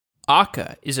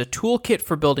Akka is a toolkit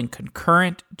for building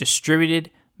concurrent, distributed,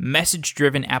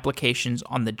 message-driven applications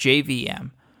on the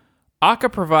JVM. Akka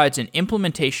provides an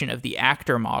implementation of the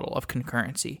actor model of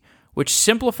concurrency, which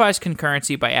simplifies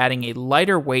concurrency by adding a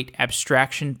lighter weight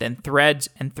abstraction than threads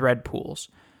and thread pools.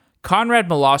 Konrad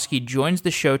Malawski joins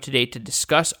the show today to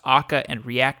discuss Akka and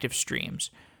Reactive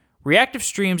Streams. Reactive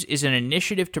Streams is an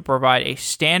initiative to provide a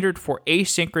standard for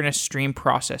asynchronous stream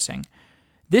processing.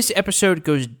 This episode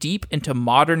goes deep into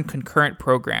modern concurrent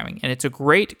programming, and it's a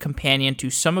great companion to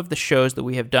some of the shows that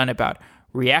we have done about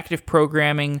reactive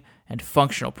programming and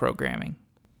functional programming.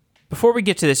 Before we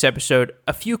get to this episode,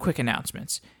 a few quick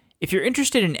announcements. If you're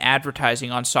interested in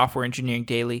advertising on Software Engineering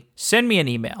Daily, send me an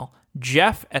email,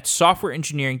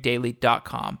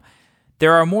 jeff@softwareengineeringdaily.com.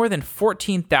 There are more than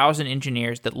 14,000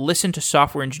 engineers that listen to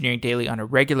Software Engineering Daily on a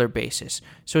regular basis,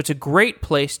 so it's a great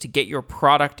place to get your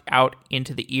product out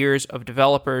into the ears of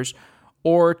developers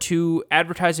or to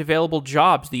advertise available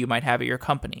jobs that you might have at your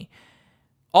company.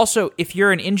 Also, if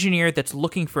you're an engineer that's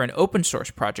looking for an open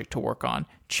source project to work on,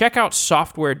 check out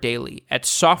Software Daily at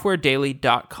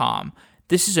softwaredaily.com.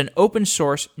 This is an open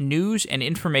source news and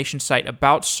information site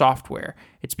about software.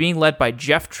 It's being led by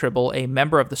Jeff Tribble, a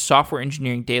member of the Software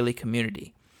Engineering Daily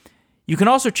community. You can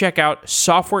also check out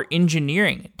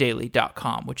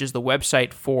softwareengineeringdaily.com, which is the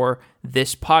website for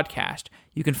this podcast.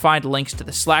 You can find links to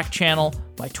the Slack channel,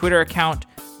 my Twitter account,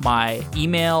 my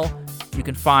email. You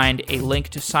can find a link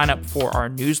to sign up for our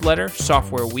newsletter,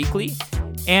 Software Weekly.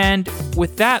 And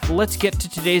with that, let's get to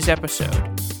today's episode.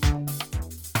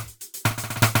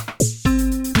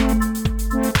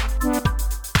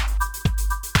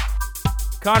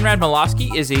 Konrad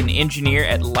Malawski is an engineer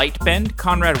at Lightbend.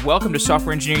 Konrad, welcome to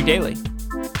Software Engineering Daily.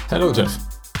 Hello, Jeff.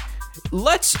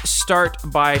 Let's start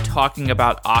by talking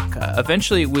about Akka.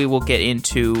 Eventually, we will get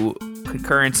into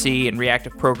concurrency and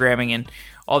reactive programming and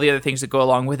all the other things that go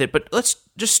along with it. But let's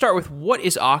just start with, what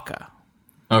is Akka?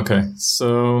 Okay,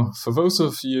 so for those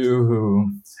of you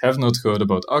who have not heard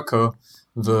about Akka,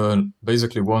 the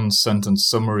basically one-sentence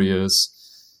summary is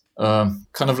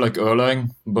kind of like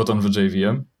Erlang, but on the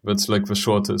JVM. That's like the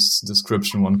shortest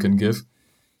description one can give.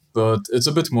 But it's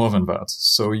a bit more than that.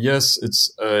 So yes,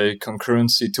 it's a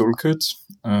concurrency toolkit,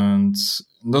 and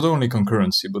not only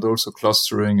concurrency, but also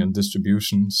clustering and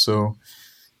distribution. So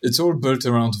it's all built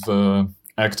around the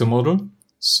actor model.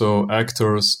 So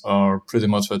actors are pretty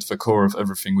much at the core of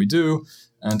everything we do,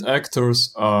 and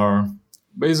actors are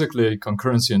basically a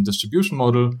concurrency and distribution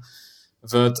model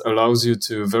that allows you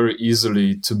to very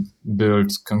easily to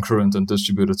build concurrent and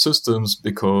distributed systems,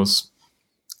 because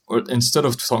instead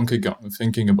of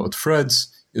thinking about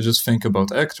threads, you just think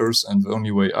about actors, and the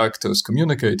only way actors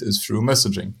communicate is through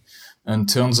messaging. And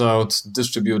turns out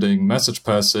distributing message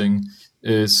passing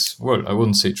is, well, I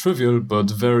wouldn't say trivial,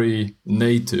 but very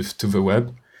native to the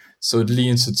web. So it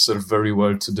lends itself very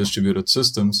well to distributed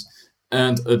systems.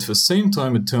 And at the same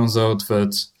time, it turns out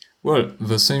that, well,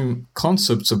 the same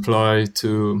concepts apply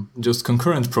to just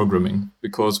concurrent programming,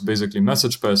 because basically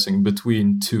message passing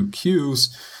between two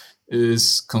queues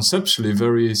is conceptually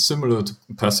very similar to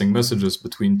passing messages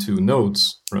between two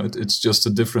nodes, right? It's just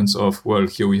a difference of, well,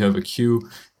 here we have a queue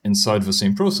inside the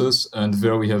same process, and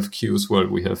there we have queues, well,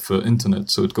 we have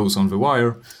internet, so it goes on the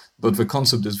wire, but the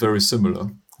concept is very similar.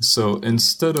 So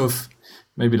instead of,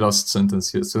 maybe last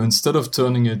sentence here, so instead of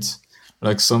turning it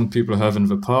like some people have in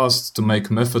the past to make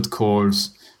method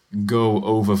calls go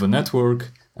over the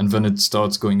network, and then it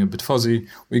starts going a bit fuzzy,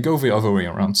 we go the other way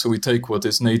around. So we take what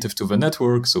is native to the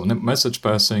network, so message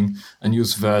passing, and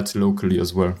use that locally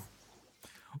as well.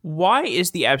 Why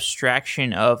is the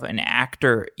abstraction of an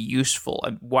actor useful?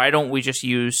 Why don't we just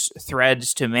use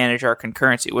threads to manage our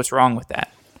concurrency? What's wrong with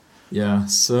that? Yeah,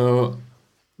 so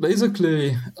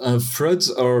basically, threads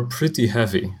are pretty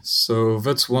heavy. So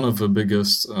that's one of the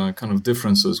biggest kind of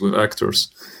differences with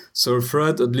actors. So a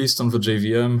thread, at least on the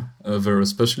JVM, they're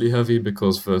especially heavy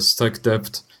because the stack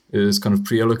depth is kind of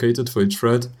pre-allocated for each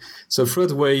thread. So a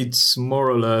thread weighs more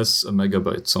or less a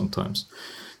megabyte sometimes.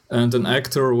 And an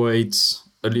actor weighs,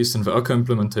 at least in the Akka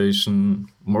implementation,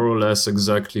 more or less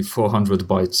exactly 400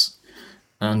 bytes.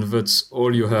 And that's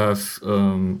all you have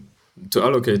to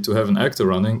allocate to have an actor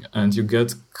running, and you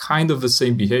get kind of the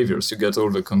same behaviors. You get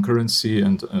all the concurrency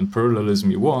and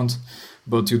parallelism you want,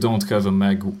 but you don't have a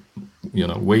meg,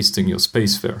 wasting your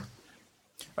space there.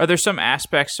 Are there some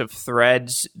aspects of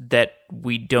threads that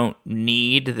we don't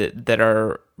need that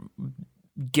are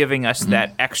giving us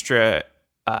that extra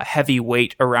heavy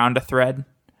weight around a thread?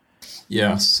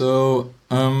 Yeah, so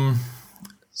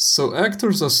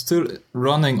actors are still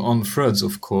running on threads,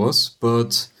 of course,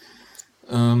 but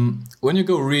when you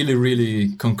go really,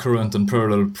 really concurrent and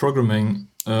parallel programming,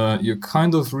 you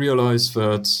kind of realize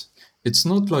that it's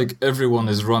not like everyone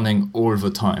is running all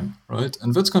the time, right?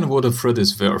 And that's kind of what a thread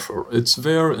is there for. It's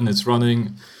there and it's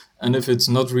running. And if it's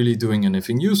not really doing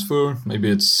anything useful, maybe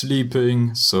it's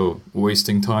sleeping, so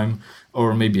wasting time,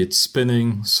 or maybe it's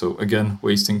spinning, so again,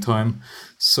 wasting time.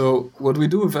 So what we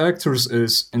do with actors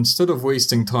is, instead of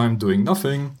wasting time doing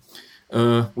nothing,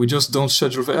 we just don't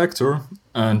schedule the actor,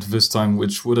 and this time,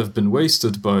 which would have been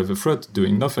wasted by the thread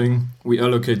doing nothing, we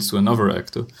allocate to another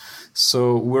actor.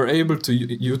 So we're able to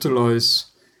utilize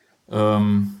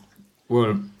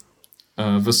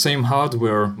the same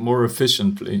hardware more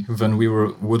efficiently than we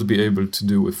would be able to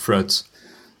do with threads.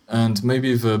 And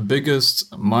maybe the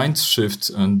biggest mind shift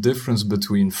and difference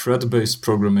between thread-based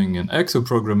programming and actor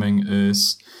programming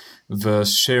is the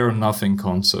share nothing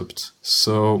concept.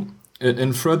 So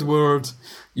in thread world,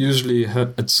 usually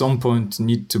at some point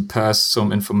need to pass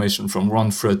some information from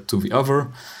one thread to the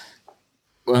other.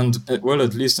 And well,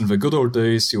 at least in the good old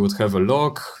days, you would have a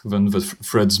log, then the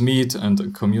threads meet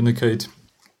and communicate.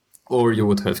 Or you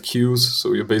would have queues,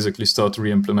 so you basically start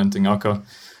re-implementing Akka,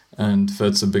 and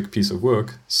that's a big piece of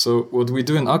work. So what we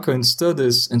do in Akka instead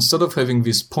is, instead of having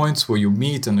these points where you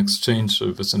meet and exchange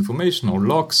this information or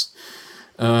logs,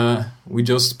 we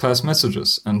just pass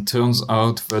messages. And turns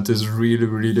out that is really,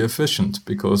 really efficient,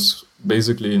 because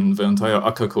basically in the entire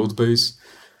Akka code base,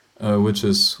 which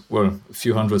is, well, a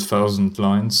few 100,000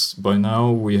 lines by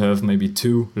now, we have maybe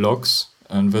 2 logs,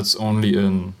 and that's only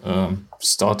in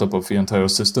startup of the entire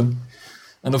system.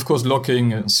 And of course,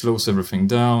 locking slows everything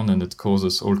down, and it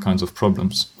causes all kinds of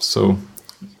problems. So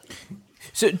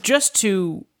just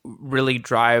to really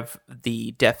drive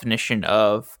the definition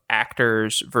of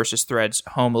actors versus threads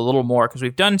home a little more, because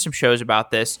we've done some shows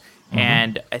about this,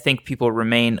 and I think people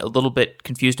remain a little bit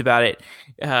confused about it,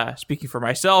 speaking for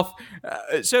myself.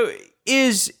 So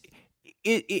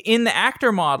in the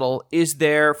actor model, is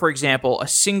there, for example, a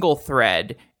single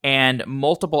thread and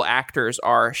multiple actors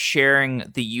are sharing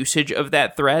the usage of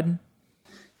that thread?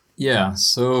 Yeah,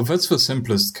 so that's the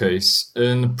simplest case.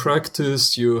 In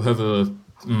practice, you have a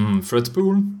thread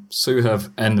pool, so you have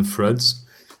n threads,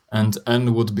 and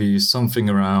n would be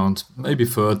something around maybe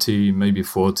 30, maybe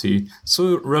 40,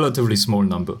 so a relatively small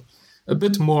number. A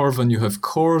bit more than you have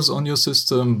cores on your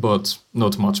system, but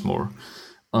not much more.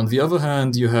 On the other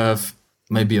hand, you have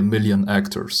maybe 1 million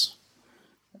actors,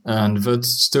 and that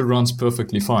still runs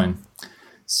perfectly fine.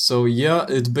 So yeah,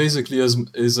 it basically is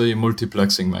a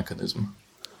multiplexing mechanism.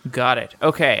 Got it.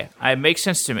 Okay, it makes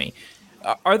sense to me.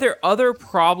 Are there other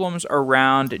problems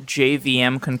around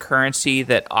JVM concurrency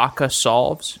that Akka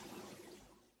solves?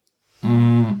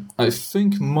 I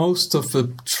think most of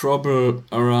the trouble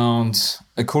around,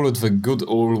 I call it the good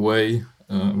old way,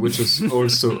 which is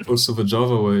also the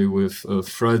Java way with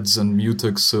threads and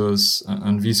mutexes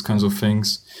and these kinds of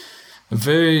things.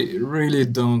 They really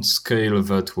don't scale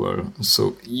that well.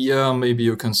 So yeah, maybe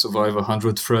you can survive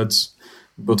 100 threads,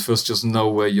 but there's just no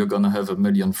way you're going to have 1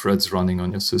 million threads running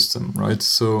on your system, right?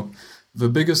 So the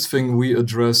biggest thing we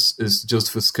address is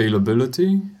just the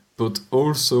scalability, but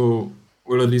also,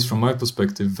 well, at least from my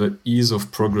perspective, the ease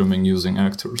of programming using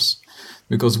actors.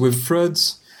 Because with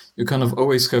threads, you kind of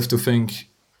always have to think,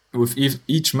 with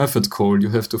each method call, you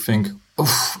have to think,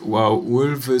 oh, wow,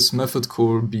 will this method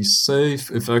call be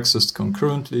safe if accessed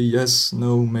concurrently? Yes,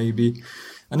 no, maybe.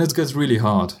 And it gets really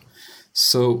hard.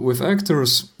 So with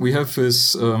actors, we have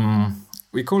this,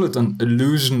 we call it an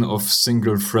illusion of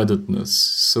single-threadedness.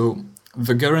 So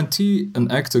the guarantee an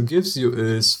actor gives you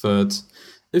is that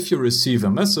if you receive a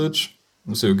message,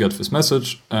 so you get this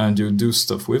message and you do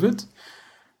stuff with it,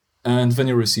 and then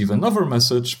you receive another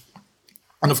message,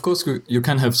 and of course you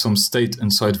can have some state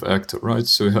inside the actor, right?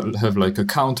 So you have like a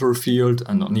counter field,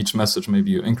 and on each message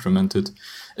maybe you increment it.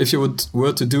 If you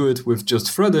were to do it with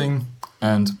just threading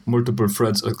and multiple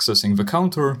threads accessing the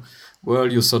counter,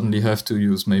 well, you suddenly have to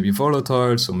use maybe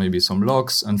volatiles or maybe some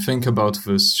locks and think about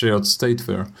this shared state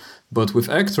there. But with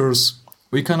actors,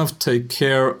 we kind of take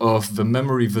care of the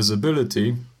memory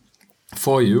visibility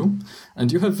for you,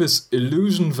 and you have this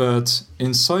illusion that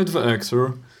inside the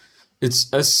actor,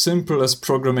 it's as simple as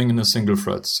programming in a single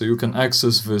thread. So you can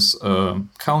access this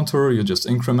counter, you just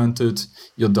increment it,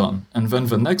 you're done. And then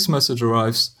the next message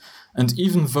arrives, and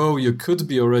even though you could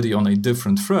be already on a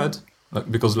different thread,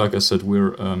 because like I said,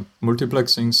 we're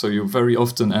multiplexing, so you very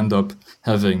often end up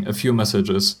having a few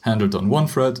messages handled on one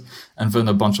thread, and then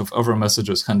a bunch of other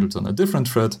messages handled on a different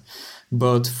thread.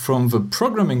 But from the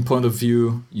programming point of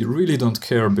view, you really don't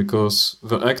care, because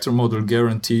the actor model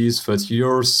guarantees that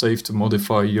you're safe to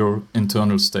modify your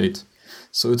internal state.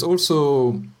 So it's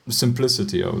also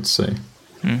simplicity, I would say.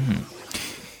 Mm-hmm.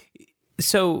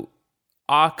 So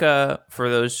Akka, for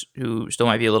those who still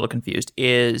might be a little confused,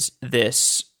 is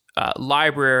this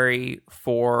library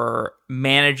for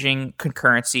managing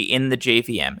concurrency in the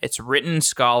JVM. It's written in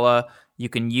Scala. You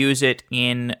can use it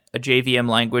in a JVM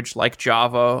language like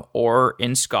Java or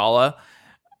in Scala.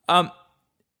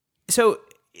 So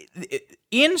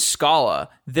in Scala,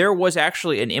 there was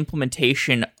actually an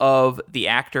implementation of the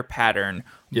actor pattern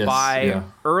by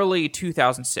early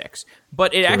 2006,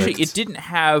 but it didn't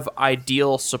have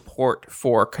ideal support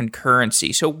for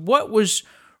concurrency. So what was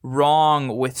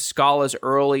wrong with Scala's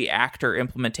early actor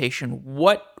implementation?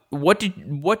 What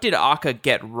did Akka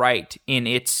get right in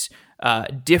its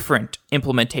different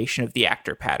implementation of the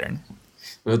actor pattern?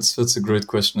 That's a great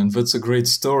question, and that's a great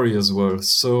story as well.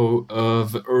 So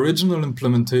the original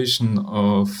implementation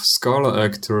of Scala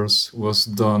actors was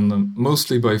done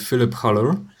mostly by Philip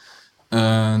Haller,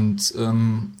 and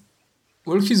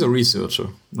he's a researcher,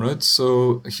 right?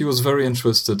 So he was very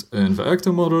interested in the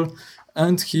actor model,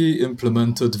 and he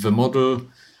implemented the model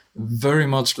very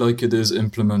much like it is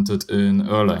implemented in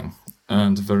Erlang,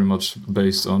 and very much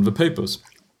based on the papers.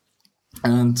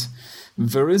 And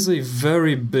there is a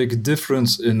very big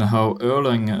difference in how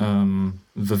Erlang,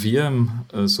 the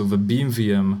VM, so the Beam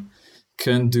VM,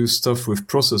 can do stuff with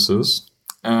processes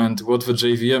and what the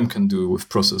JVM can do with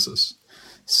processes.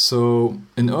 So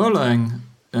in Erlang,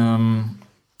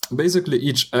 basically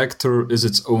each actor is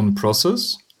its own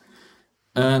process,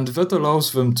 and that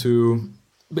allows them to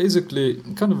basically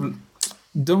kind of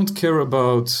don't care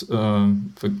about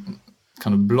the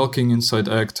kind of blocking inside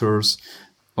actors,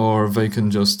 or they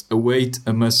can just await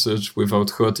a message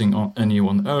without hurting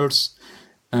anyone else.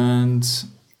 And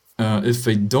if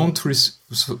they don't,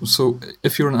 so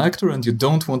if you're an actor and you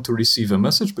don't want to receive a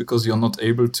message because you're not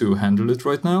able to handle it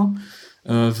right now,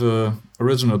 the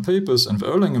original papers and the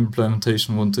Erlang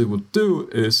implementation, what it would do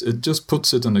is it just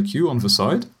puts it in a queue on the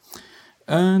side,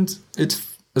 and it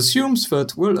assumes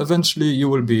that, well, eventually you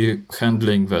will be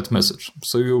handling that message.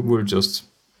 So you will just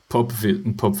pop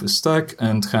the stack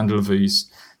and handle these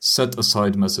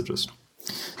set-aside messages.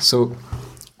 So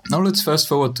now let's fast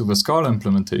forward to the Scala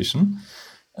implementation.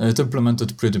 It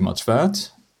implemented pretty much that,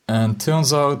 and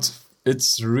turns out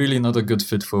it's really not a good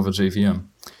fit for the JVM.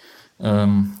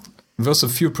 There's a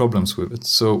few problems with it.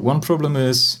 So one problem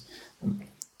is,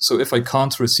 so if I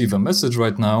can't receive a message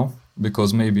right now,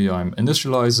 because maybe I'm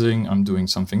initializing, I'm doing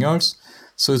something else,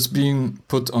 so it's being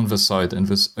put on the side in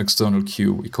this external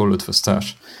queue. We call it the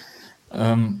stash.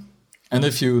 And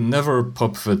if you never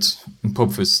pop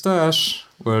this stash,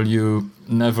 well, you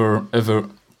never ever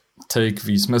take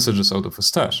these messages out of the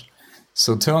stash.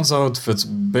 So it turns out that's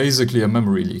basically a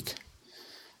memory leak.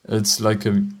 It's like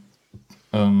a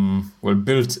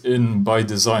built-in by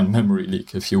design memory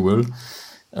leak, if you will.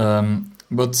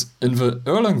 But in the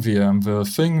Erlang VM, the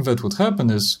thing that would happen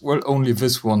is, well, only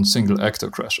this one single actor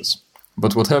crashes.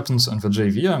 But what happens in the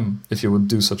JVM, if you would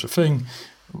do such a thing,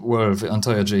 well, the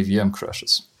entire JVM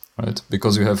crashes, right?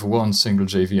 Because you have one single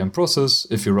JVM process.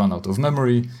 If you run out of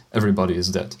memory, everybody is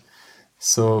dead.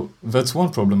 So that's one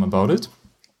problem about it.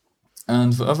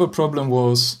 And the other problem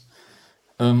was,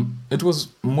 it was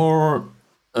more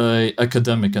an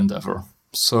academic endeavor.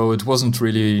 So it wasn't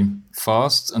really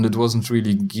fast, and it wasn't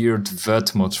really geared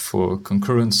that much for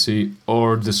concurrency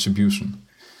or distribution.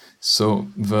 So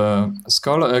the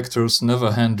Scala actors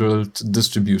never handled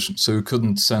distribution, so you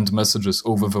couldn't send messages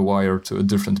over the wire to a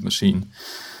different machine.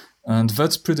 And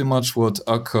that's pretty much what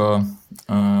Akka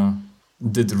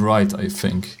did right, I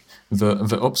think.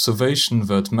 The observation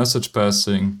that message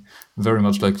passing, very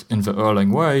much like in the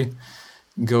Erlang way,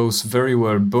 goes very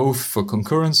well both for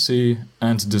concurrency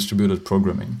and distributed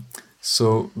programming.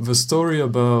 So the story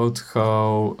about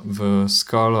how the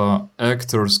Scala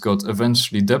actors got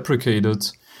eventually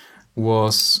deprecated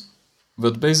was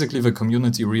that basically the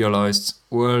community realized,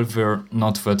 well, they're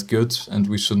not that good and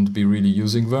we shouldn't be really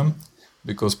using them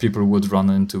because people would run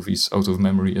into these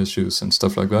out-of-memory issues and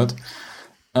stuff like that.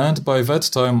 And by that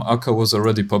time, Akka was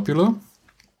already popular.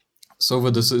 So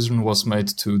the decision was made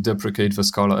to deprecate the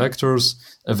Scala actors,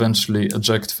 eventually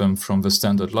eject them from the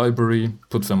standard library,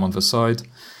 put them on the side.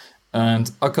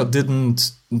 And Akka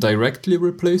didn't directly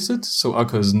replace it, so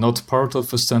Akka is not part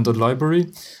of the standard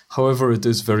library. However, it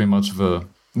is very much the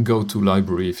go-to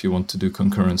library if you want to do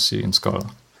concurrency in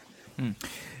Scala.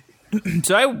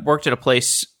 So I worked at a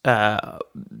place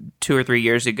 2 or 3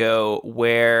 years ago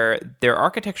where their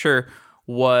architecture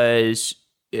was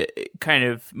kind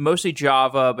of mostly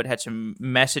Java, but had some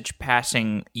message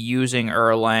passing using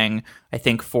Erlang, I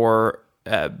think for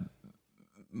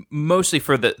mostly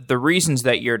for the reasons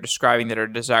that you're describing that are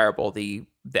desirable, the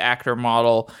actor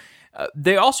model.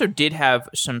 They also did have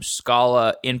some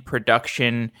Scala in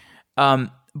production.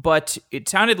 But it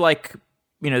sounded like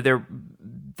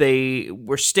they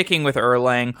were sticking with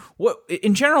Erlang.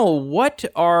 In general, what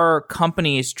are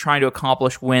companies trying to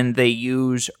accomplish when they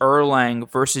use Erlang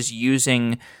versus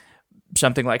using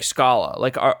something like Scala?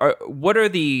 Like, what are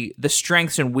the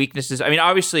strengths and weaknesses? I mean,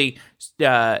 obviously,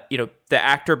 the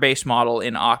actor-based model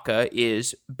in Akka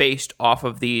is based off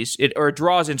of these, it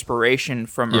draws inspiration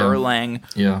from Erlang.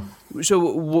 Yeah.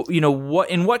 So,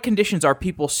 in what conditions are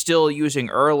people still using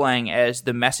Erlang as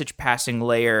the message passing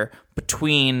layer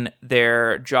between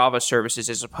their Java services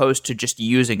as opposed to just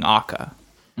using Akka?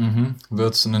 Mm-hmm.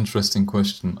 That's an interesting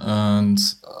question. And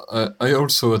I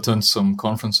also attend some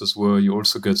conferences where you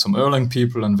also get some Erlang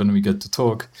people, and when we get to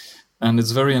talk. And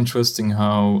it's very interesting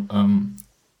how,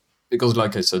 because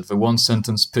like I said, the one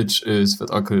sentence pitch is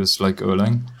that Akka is like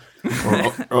Erlang,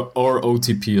 or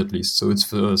OTP at least. So it's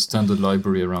the standard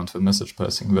library around the message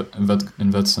passing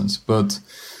in that sense. But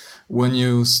when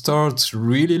you start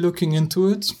really looking into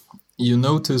it, you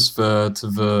notice that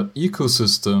the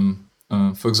ecosystem,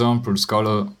 for example,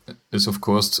 Scala is, of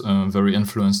course, very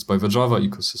influenced by the Java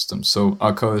ecosystem. So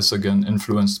Akka is, again,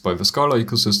 influenced by the Scala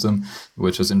ecosystem,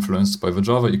 which is influenced by the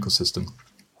Java ecosystem.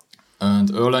 And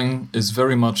Erlang is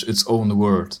very much its own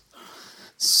world.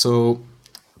 So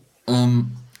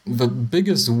the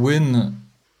biggest win,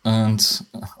 and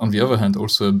on the other hand,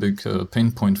 also a big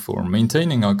pain point for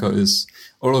maintaining Akka, is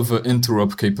all of the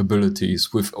interop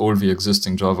capabilities with all the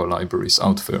existing Java libraries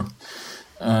out there.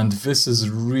 And this is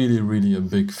really, really a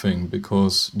big thing,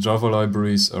 because Java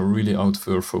libraries are really out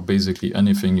there for basically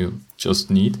anything you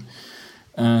just need.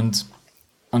 And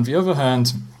on the other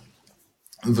hand,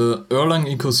 the Erlang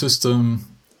ecosystem,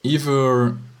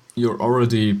 either you're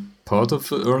already part of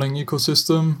the Erlang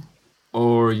ecosystem,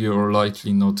 or you're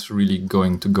likely not really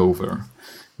going to go there.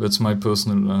 That's my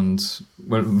personal, and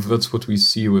well, that's what we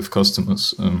see with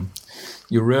customers.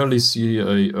 You rarely see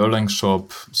a Erlang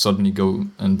shop suddenly go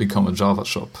and become a Java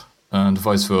shop, and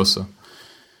vice versa.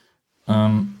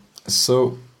 And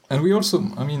we also,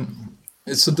 I mean,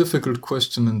 it's a difficult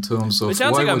question in terms of. It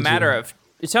sounds like a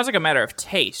matter of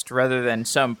taste rather than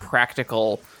some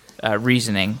practical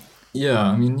reasoning. Yeah,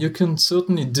 I mean, you can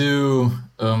certainly do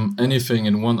anything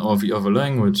in one or the other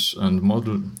language and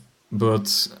model,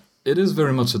 but it is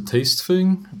very much a taste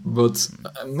thing. But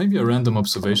maybe a random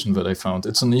observation that I found.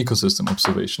 It's an ecosystem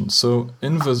observation. So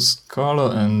in the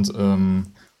Scala and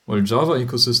Java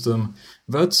ecosystem,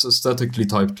 that's statically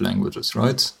typed languages,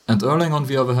 right? And Erlang, on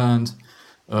the other hand,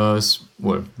 is,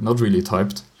 not really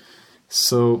typed.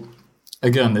 So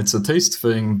again, it's a taste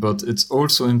thing, but it's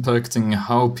also impacting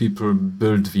how people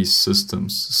build these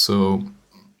systems. So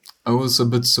I was a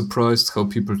bit surprised how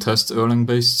people test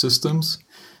Erlang-based systems.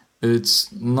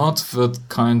 It's not that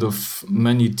kind of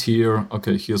many-tier,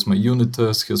 okay, here's my unit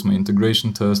test, here's my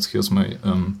integration test, here's my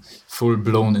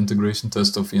full-blown integration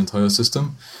test of the entire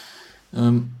system.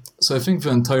 So I think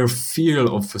the entire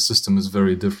feel of the system is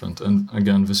very different. And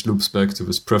again, this loops back to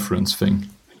this preference thing.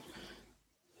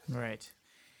 Right.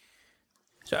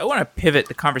 So I want to pivot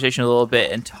the conversation a little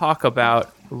bit and talk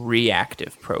about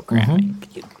reactive programming. Mm-hmm.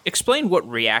 Can you explain what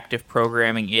reactive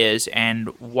programming is and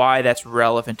why that's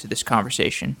relevant to this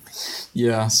conversation?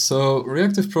 Yeah, so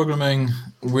reactive programming,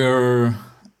 we're,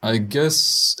 I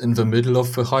guess, in the middle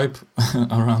of the hype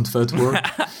around that word.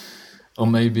 Or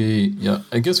maybe,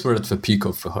 I guess we're at the peak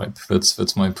of the hype.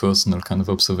 That's my personal kind of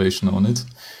observation on it.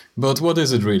 But what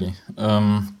is it really?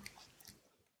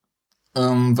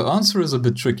 The answer is a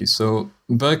bit tricky. So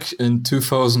back in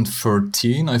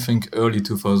 2013, I think early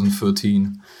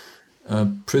 2013,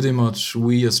 pretty much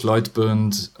we as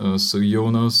Lightband, so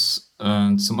Jonas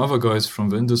and some other guys from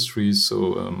the industry,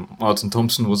 so Martin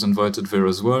Thompson was invited there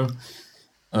as well,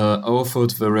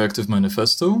 authored the Reactive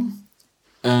Manifesto.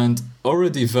 And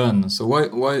already then, so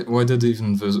why did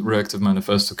even the Reactive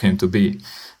Manifesto came to be?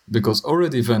 Because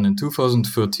already then in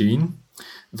 2013,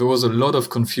 there was a lot of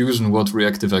confusion what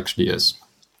reactive actually is.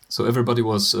 So everybody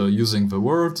was using the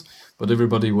word, but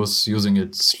everybody was using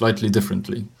it slightly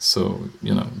differently. So,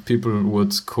 people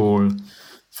would call,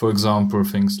 for example,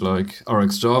 things like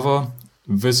RxJava.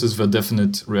 This is the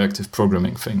definite reactive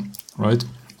programming thing, right?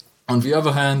 On the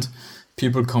other hand,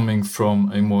 people coming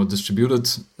from a more distributed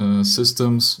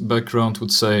systems background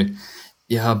would say,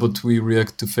 yeah, but we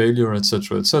react to failure,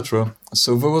 etc., etc.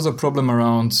 So there was a problem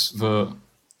around the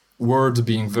word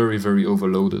being very, very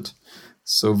overloaded.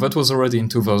 So that was already in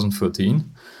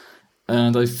 2013.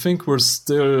 And I think we're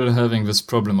still having this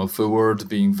problem of the word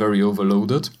being very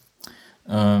overloaded,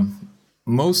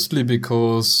 mostly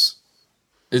because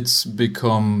it's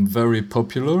become very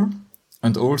popular.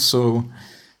 And also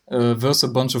there's a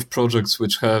bunch of projects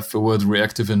which have the word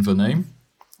reactive in the name.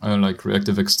 like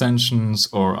reactive extensions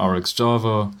or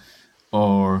RxJava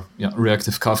or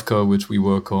reactive Kafka, which we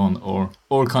work on, or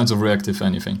all kinds of reactive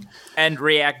anything. And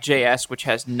React.js, which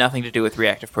has nothing to do with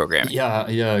reactive programming.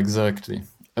 Yeah, exactly.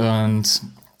 And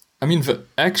I mean, the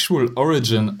actual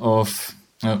origin of,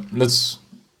 let's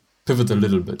pivot a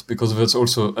little bit, because that's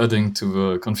also adding to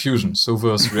the confusion. So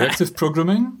there's reactive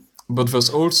programming, but there's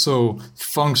also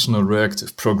functional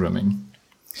reactive programming.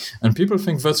 And people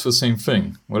think that's the same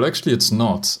thing. Well, actually, it's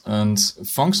not. And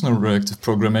functional reactive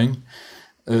programming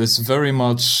is very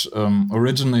much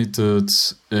originated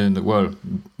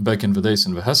back in the days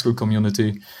in the Haskell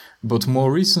community, but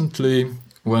more recently,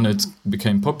 when it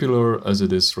became popular as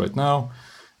it is right now,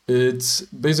 it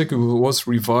basically was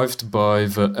revived by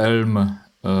the Elm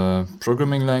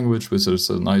programming language, which is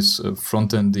a nice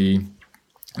front-endy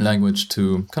language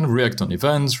to kind of react on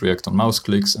events, react on mouse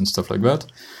clicks and stuff like that.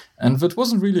 And that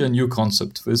wasn't really a new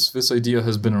concept. This idea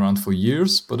has been around for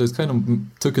years, but it kind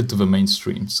of took it to the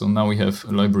mainstream. So now we have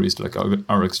libraries like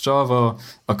RxJava,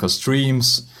 Akka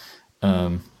Streams,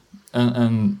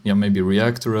 and maybe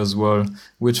Reactor as well,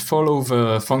 which follow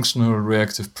the functional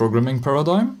reactive programming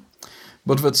paradigm.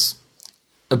 But that's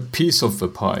a piece of the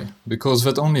pie, because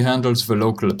that only handles the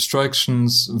local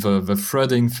abstractions, the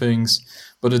threading things,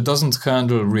 but it doesn't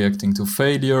handle reacting to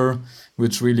failure,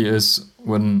 which really is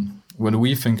when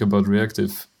we think about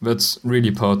reactive, that's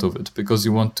really part of it, because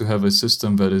you want to have a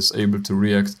system that is able to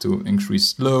react to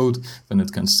increased load, then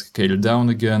it can scale down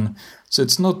again. So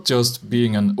it's not just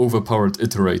being an overpowered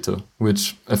iterator,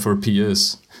 which FRP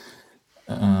is.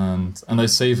 And I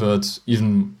say that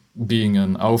even being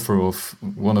an author of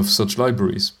one of such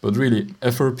libraries, but really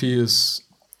FRP is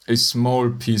a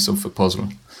small piece of the puzzle.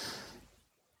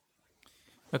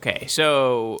 Okay,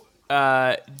 so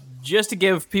just to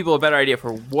give people a better idea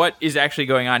for what is actually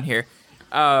going on here,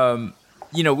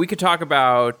 we could talk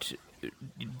about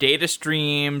data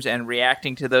streams and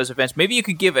reacting to those events. Maybe you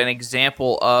could give an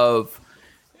example of,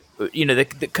 a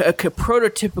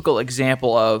prototypical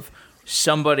example of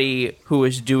somebody who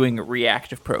is doing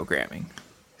reactive programming.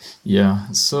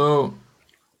 Yeah, so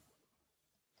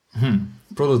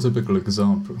prototypical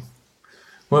example.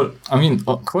 Well, I mean,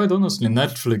 quite honestly,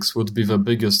 Netflix would be the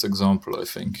biggest example, I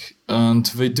think. And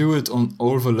they do it on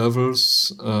all the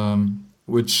levels,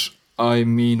 which I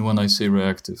mean when I say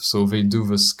reactive. So they do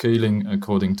the scaling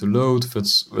according to load.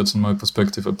 That's in my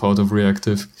perspective, a part of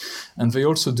reactive. And they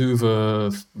also do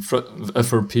the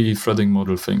FRP threading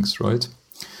model things, right?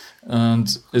 And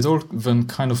it all then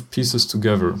kind of pieces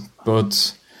together.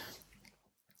 But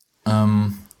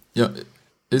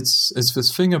it's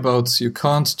this thing about you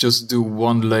can't just do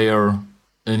one layer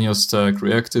in your stack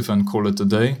reactive and call it a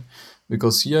day,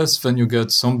 because yes, then you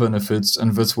get some benefits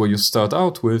and that's where you start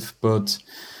out with, but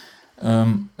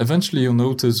eventually you'll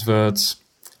notice that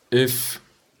if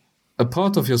a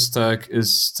part of your stack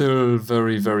is still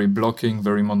very, very blocking,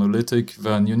 very monolithic,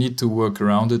 then you need to work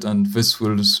around it, and this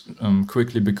will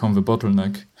quickly become the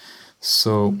bottleneck.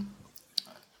 So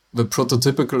the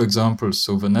prototypical examples,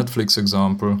 so the Netflix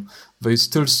example, they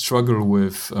still struggle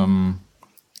with a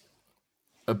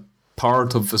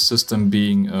part of the system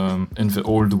being in the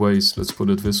old ways, let's put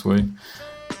it this way.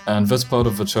 And that's part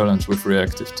of the challenge with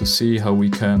reactive, to see how we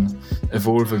can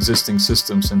evolve existing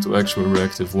systems into actual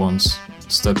reactive ones,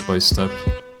 step by step.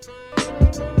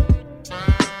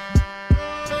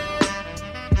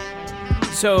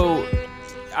 So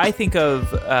I think of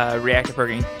reactive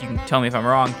programming, you can tell me if I'm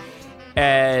wrong,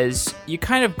 as you're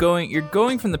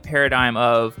going from the paradigm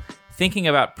of thinking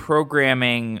about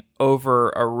programming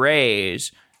over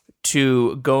arrays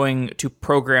to going to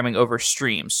programming over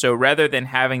streams. So rather than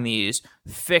having these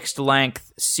fixed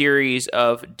length series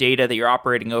of data that you're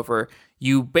operating over,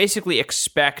 you basically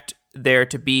expect there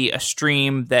to be a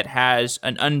stream that has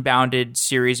an unbounded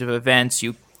series of events.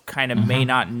 You kind of may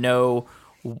not know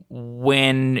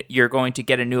when you're going to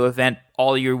get a new event.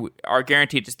 All you are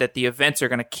guaranteed is that the events are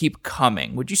going to keep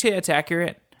coming. Would you say that's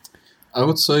accurate? I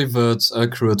would say that's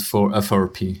accurate for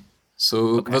FRP.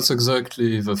 So That's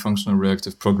exactly the functional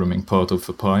reactive programming part of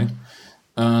the pie.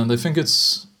 And I think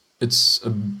it's a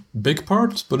big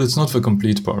part, but it's not the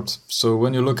complete part. So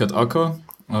when you look at Akka,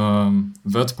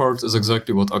 that part is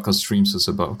exactly what Akka Streams is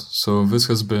about. So this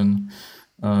has been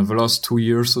the last 2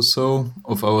 years or so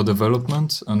of our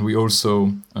development, and we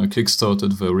also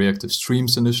kickstarted the Reactive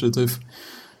Streams initiative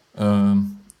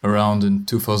around in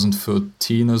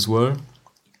 2013 as well.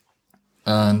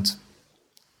 And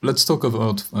let's talk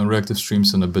about Reactive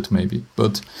Streams in a bit maybe,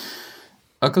 but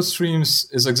Akka Streams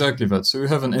is exactly that. So you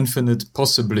have an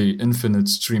possibly infinite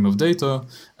stream of data,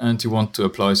 and you want to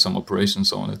apply some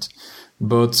operations on it.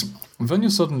 But then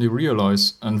you suddenly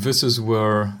realize, and this is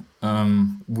where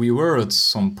we were at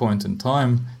some point in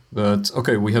time that,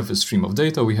 okay, we have a stream of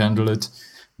data, we handle it.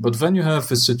 But then you have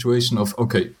this situation of,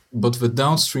 okay, but the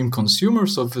downstream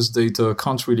consumers of this data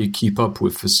can't really keep up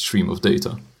with the stream of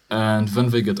data. And when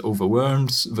they get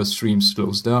overwhelmed, the stream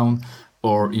slows down,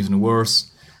 or even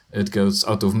worse, it goes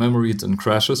out of memory and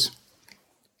crashes.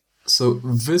 So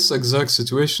this exact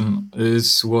situation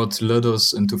is what led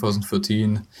us in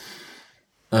 2013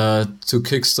 to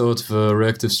kickstart the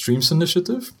Reactive Streams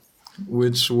initiative,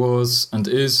 which was and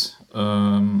is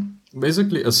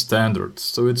basically a standard.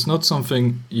 So it's not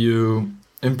something you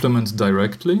implement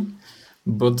directly,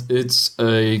 but it's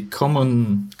a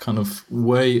common kind of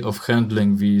way of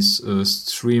handling these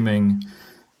streaming,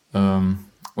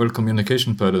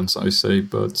 communication patterns, I say.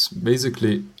 But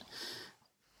basically,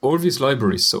 all these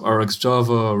libraries, so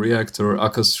RxJava, Reactor,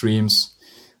 Akka Streams,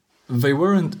 they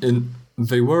were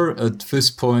at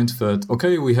this point that,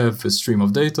 okay, we have a stream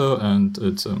of data and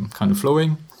it's kind of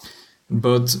flowing,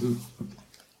 but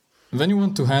then you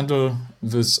want to handle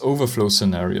this overflow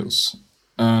scenarios.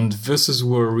 And this is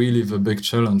where really the big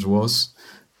challenge was.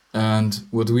 And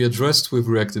what we addressed with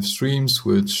Reactive Streams,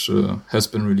 which has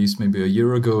been released maybe a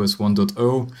year ago as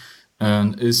 1.0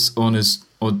 and is on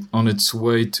its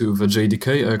way to the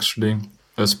JDK actually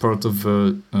as part of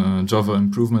the Java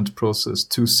improvement process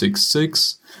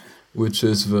 266, which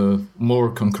is the more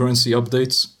concurrency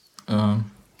updates.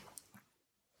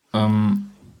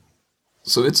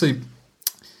 So it's a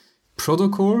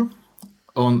protocol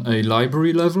on a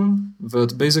library level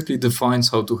that basically defines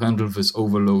how to handle these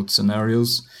overload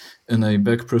scenarios in a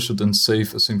backpressured and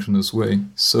safe asynchronous way.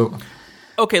 So,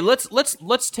 okay,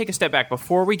 let's take a step back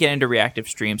before we get into reactive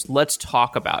streams. Let's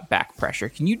talk about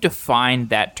backpressure. Can you define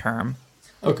that term?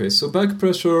 Okay, so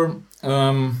backpressure,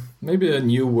 maybe a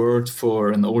new word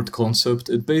for an old concept.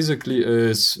 It basically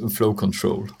is flow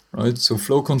control, right? So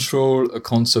flow control, a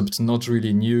concept not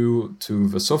really new to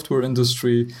the software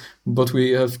industry, but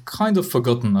we have kind of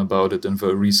forgotten about it in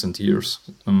the recent years.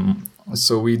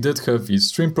 So we did have these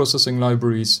stream processing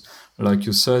libraries. Like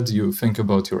you said, you think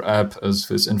about your app as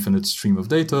this infinite stream of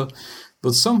data,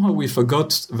 but somehow we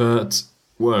forgot that,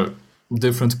 well,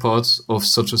 different parts of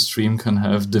such a stream can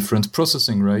have different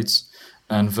processing rates,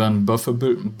 and then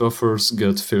buffers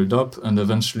get filled up, and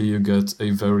eventually you get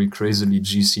a very crazily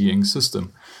GCing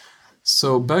system.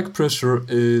 So backpressure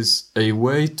is a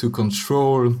way to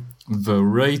control the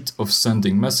rate of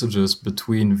sending messages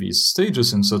between these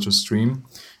stages in such a stream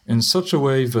in such a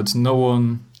way that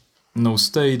no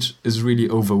stage is really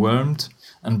overwhelmed.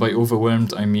 And by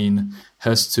overwhelmed, I mean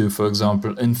has to, for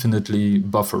example, infinitely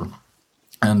buffer.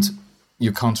 And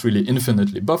you can't really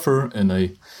infinitely buffer in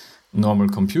a normal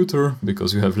computer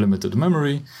because you have limited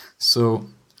memory. So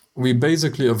we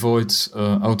basically avoid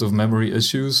out-of-memory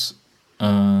issues.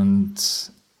 And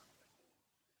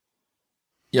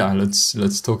yeah,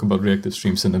 let's talk about reactive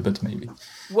streams in a bit, maybe.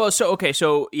 Well,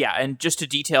 so yeah, and just to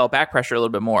detail backpressure a little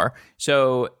bit more.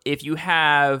 So if you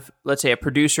have, let's say, a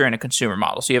producer and a consumer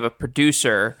model. So you have a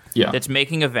producer that's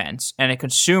making events and a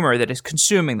consumer that is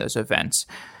consuming those events.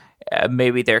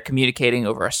 Maybe they're communicating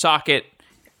over a socket.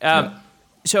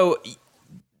 So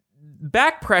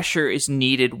backpressure is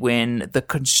needed when the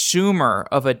consumer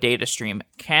of a data stream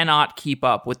cannot keep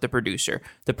up with the producer.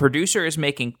 The producer is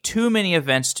making too many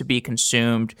events to be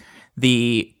consumed.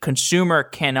 The consumer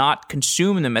cannot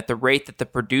consume them at the rate that the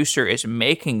producer is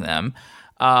making them.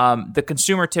 The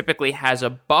consumer typically has a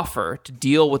buffer to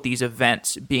deal with these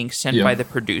events being sent by the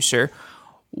producer.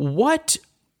 What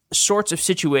sorts of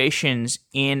situations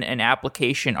in an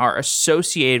application are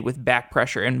associated with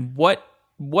backpressure, and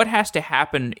what has to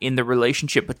happen in the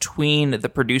relationship between the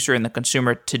producer and the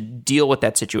consumer to deal with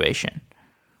that situation?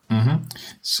 Mm-hmm.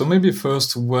 So maybe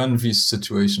first, when these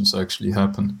situations actually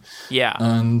happen. Yeah.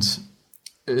 And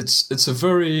it's a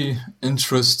very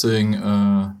interesting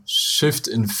shift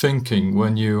in thinking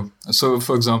when you... So,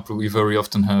 for example, we very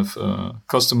often have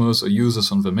customers or users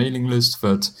on the mailing list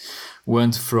that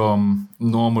went from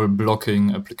normal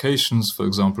blocking applications. For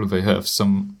example, they have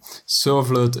some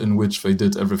servlet in which they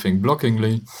did everything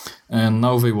blockingly, and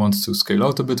now they want to scale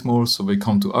out a bit more, so they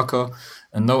come to Akka,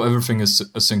 and now everything is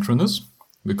asynchronous,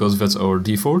 because that's our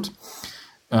default.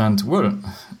 And, well,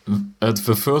 at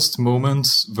the first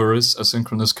moment there is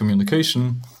asynchronous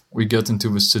communication, we get into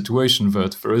this situation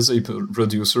that there is a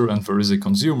producer and there is a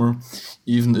consumer,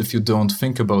 even if you don't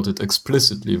think about it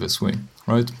explicitly this way,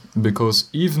 right? Because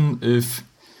even if,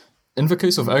 in the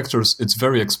case of actors, it's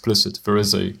very explicit. There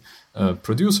is a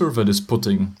producer that is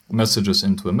putting messages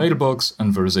into a mailbox,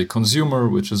 and there is a consumer,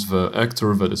 which is the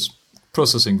actor that is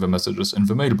processing the messages in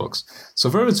the mailbox. So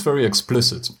there it's very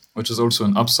explicit, which is also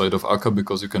an upside of Akka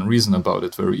because you can reason about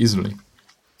it very easily.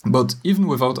 But even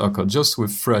without Akka, just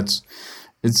with threads,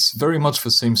 it's very much the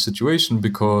same situation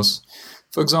because,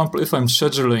 for example, if I'm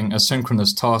scheduling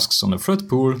asynchronous tasks on a thread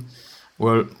pool,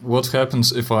 well, what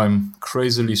happens if I'm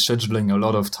crazily scheduling a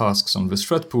lot of tasks on this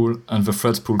thread pool and the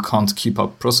thread pool can't keep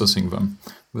up processing them?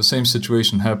 The same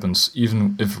situation happens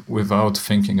even if without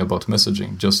thinking about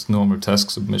messaging, just normal task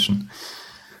submission.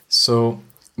 So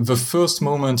the first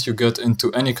moment you get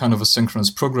into any kind of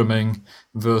asynchronous programming,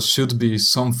 there should be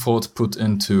some thought put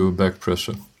into back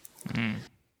pressure.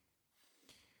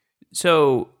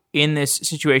 So in this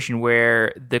situation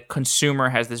where the consumer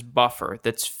has this buffer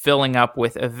that's filling up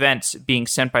with events being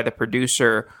sent by the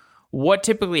producer, what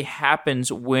typically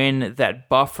happens when that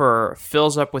buffer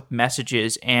fills up with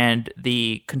messages and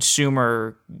the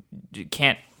consumer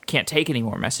can't take any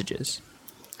more messages?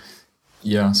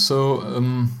 Yeah,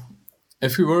 so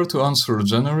if we were to answer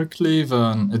generically,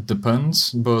 then it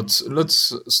depends. But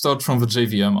let's start from the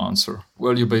JVM answer.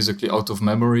 Well, you're basically out of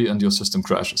memory and your system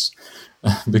crashes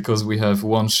because we have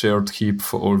one shared heap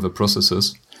for all the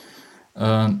processes.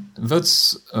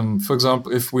 That's, for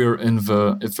example, if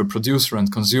the producer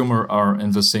and consumer are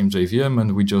in the same JVM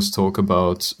and we just talk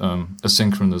about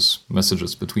asynchronous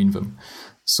messages between them.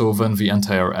 So then the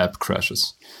entire app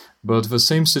crashes. But the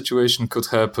same situation could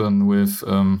happen with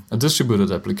a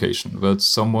distributed application, that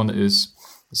someone is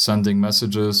sending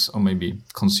messages or maybe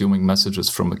consuming messages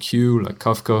from a queue like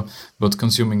Kafka, but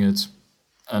consuming it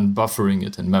and buffering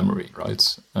it in memory,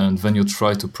 right? And then you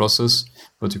try to process,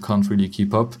 but you can't really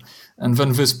keep up. And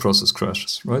then this process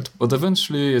crashes, right? But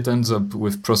eventually it ends up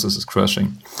with processes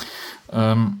crashing.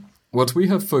 What we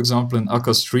have, for example, in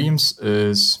Akka Streams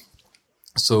is...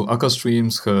 So Akka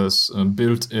Streams has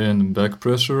built-in back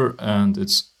pressure and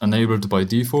it's enabled by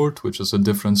default, which is a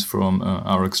difference from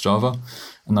RxJava.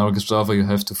 In RxJava, you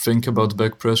have to think about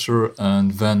back pressure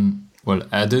and then,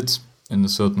 add it in a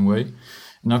certain way.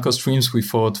 In Akka Streams, we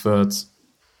thought that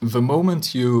the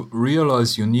moment you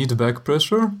realize you need back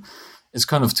pressure, it's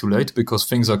kind of too late because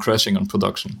things are crashing on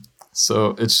production.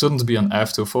 So it shouldn't be an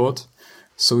afterthought.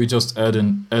 So we just add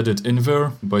it in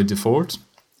there by default.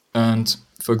 And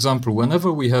for example,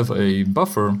 whenever we have a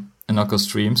buffer in Akka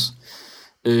Streams,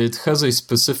 it has a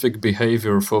specific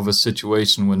behavior for the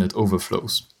situation when it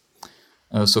overflows.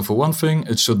 So for one thing,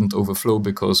 it shouldn't overflow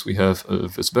because we have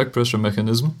this back pressure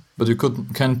mechanism, but you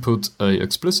can put an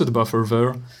explicit buffer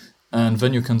there, and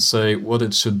then you can say what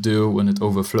it should do when it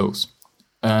overflows.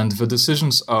 And the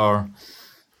decisions are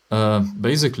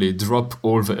basically drop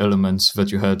all the elements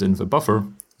that you had in the buffer.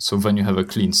 So when you have a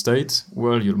clean state,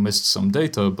 you missed some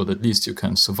data, but at least you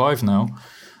can survive now.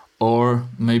 Or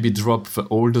maybe drop the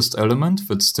oldest element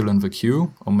that's still in the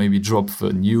queue, or maybe drop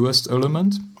the newest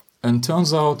element. And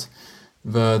turns out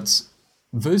that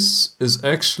this is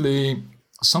actually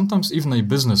sometimes even a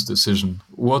business decision,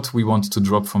 what we want to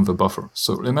drop from the buffer.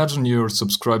 So imagine you're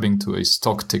subscribing to a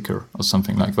stock ticker or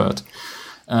something like that.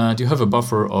 And you have a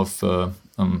buffer of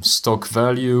stock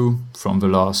value from the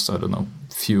last,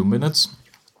 few minutes.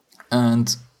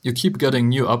 And you keep getting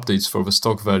new updates for the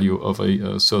stock value of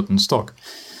a certain stock.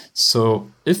 So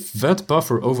if that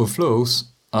buffer overflows,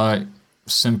 I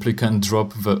simply can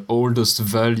drop the oldest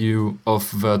value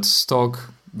of that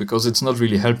stock because it's not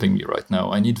really helping me right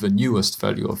now. I need the newest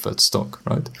value of that stock,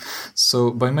 right?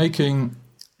 So by making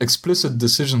explicit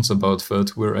decisions about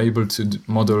that, we're able to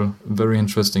model very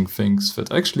interesting things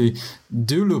that actually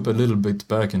do loop a little bit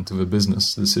back into the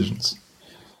business decisions.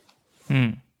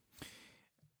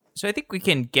 So I think we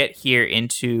can get here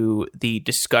into the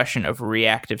discussion of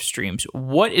reactive streams.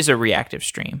 What is a reactive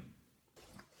stream?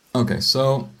 Okay,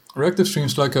 so reactive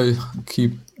streams, like I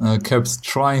kept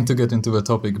trying to get into the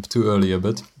topic too early a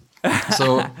bit.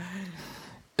 So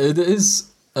it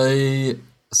is a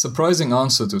surprising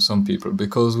answer to some people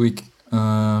because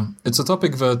it's a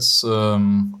topic that's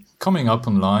coming up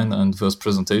online and there's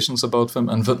presentations about them.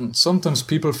 And then sometimes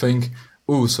people think,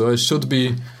 so I should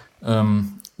be...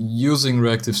 using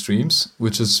reactive streams,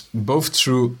 which is both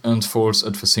true and false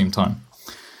at the same time.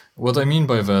 What I mean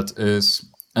by that is,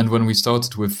 and when we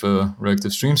started with the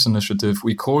Reactive Streams initiative,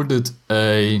 we called it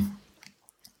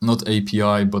not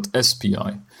API, but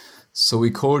SPI. So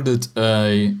we called it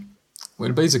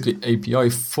basically API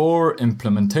for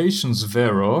implementations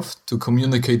thereof to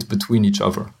communicate between each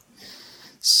other.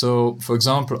 So, for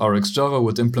example, RxJava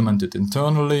would implement it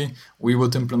internally, we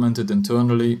would implement it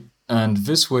internally, and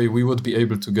this way we would be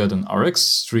able to get an Rx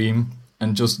stream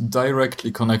and just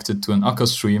directly connect it to an Akka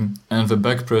stream, and the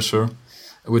back pressure,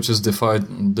 which is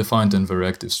defined in the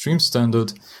Reactive Stream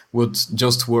standard, would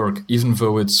just work even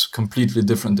though it's completely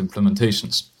different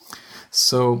implementations.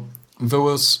 So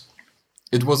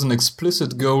it was an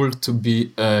explicit goal to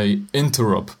be a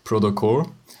interop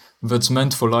protocol that's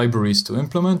meant for libraries to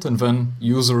implement, and then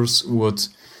users would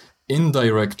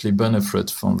indirectly benefit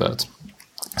from that.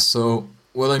 So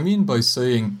what I mean by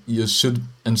saying you should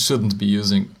and shouldn't be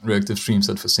using reactive streams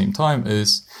at the same time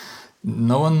is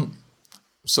no one...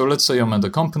 So let's say I'm at a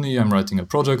company, I'm writing a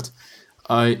project.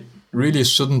 I really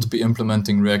shouldn't be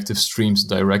implementing reactive streams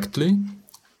directly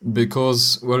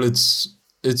because, well, it's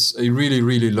a really,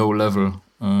 really low-level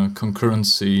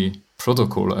concurrency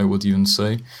protocol, I would even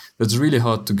say, that's really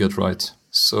hard to get right.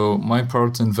 So my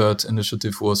part in that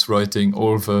initiative was writing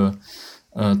all the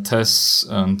tests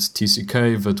and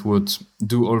TCK that would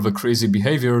do all the crazy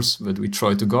behaviors that we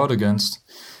try to guard against.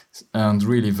 And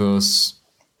really there's,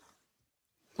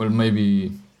 well,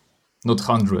 maybe not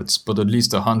hundreds, but at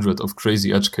least 100 of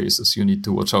crazy edge cases you need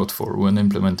to watch out for when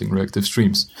implementing reactive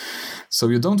streams. So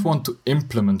you don't want to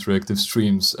implement reactive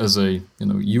streams as a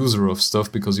user of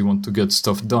stuff because you want to get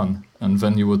stuff done, and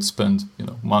then you would spend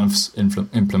months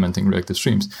implementing reactive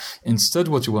streams. Instead,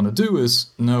 what you want to do is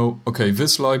know, okay,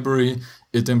 this library,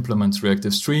 it implements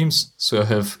reactive streams, so I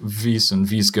have these and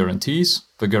these guarantees,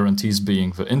 the guarantees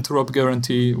being the interop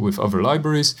guarantee with other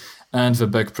libraries, and the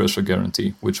back pressure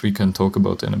guarantee, which we can talk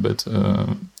about in a bit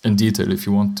in detail if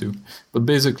you want to. But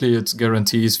basically, it's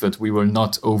guarantees that we will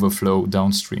not overflow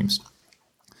downstreams.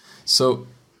 So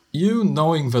you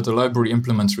knowing that a library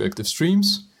implements reactive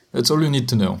streams, that's all you need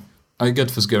to know. I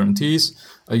get these guarantees,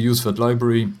 I use that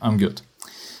library, I'm good.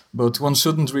 But one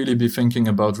shouldn't really be thinking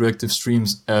about reactive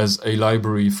streams as a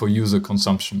library for user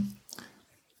consumption.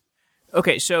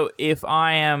 Okay, so if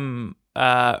I am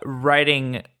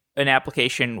writing an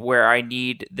application where I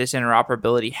need this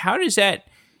interoperability, how does that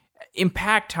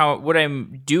impact what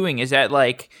I'm doing? Is that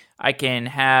like I can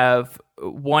have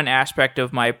one aspect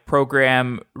of my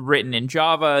program written in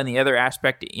Java and the other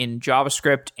aspect in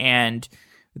JavaScript, and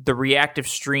the reactive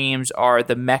streams are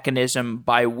the mechanism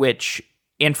by which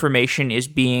information is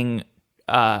being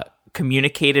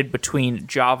communicated between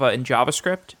Java and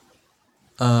JavaScript?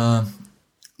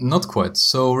 Not quite.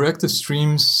 So reactive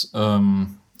streams...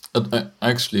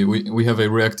 Actually, we have a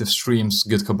Reactive Streams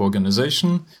GitHub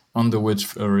organization under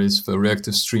which there is the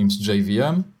Reactive Streams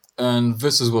JVM, and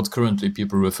this is what currently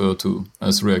people refer to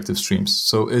as Reactive Streams.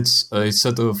 So it's a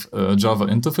set of Java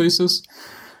interfaces,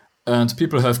 and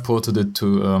people have ported it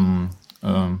to,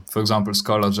 for example,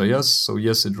 Scala.js. So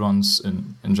yes, it runs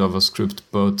in JavaScript,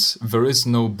 but there is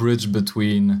no bridge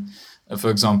between, for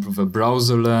example, the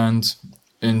browser land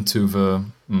into the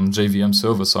JVM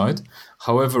server side.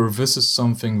 However, this is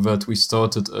something that we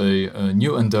started a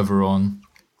new endeavor on.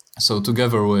 So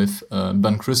together with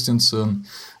Ben Christensen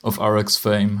of RX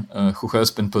fame, who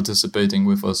has been participating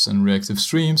with us in Reactive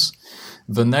Streams,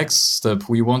 the next step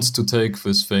we want to take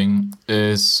this thing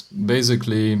is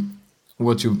basically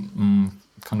what you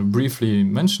kind of briefly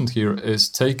mentioned here, is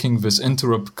taking this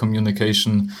interrupt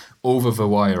communication over the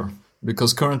wire.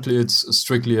 Because currently it's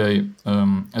strictly a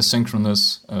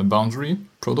asynchronous boundary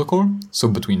protocol, so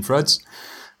between threads.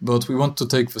 But we want to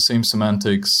take the same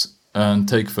semantics and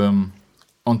take them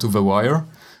onto the wire.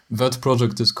 That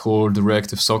project is called the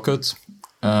Reactive Socket,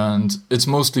 and it's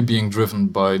mostly being driven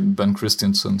by Ben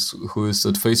Christensen, who is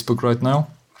at Facebook right now.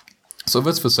 So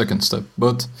that's the second step.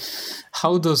 But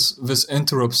how does this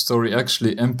interrupt story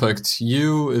actually impact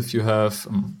you if you have,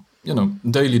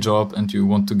 daily job and you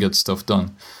want to get stuff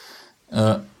done?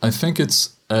 I think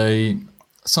it's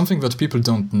something that people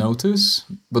don't notice,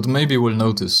 but maybe will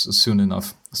notice soon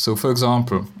enough. So, for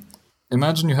example,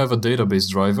 imagine you have a database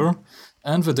driver,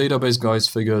 and the database guys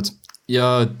figured,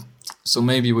 so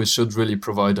maybe we should really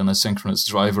provide an asynchronous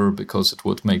driver because it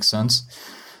would make sense.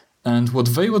 And what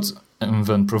they would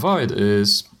then provide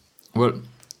is, well,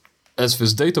 as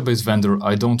this database vendor,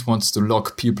 I don't want to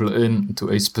lock people into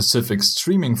a specific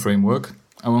streaming framework.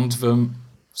 I want them,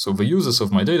 so the users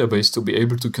of my database, to be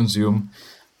able to consume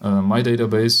my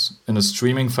database in a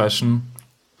streaming fashion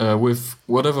with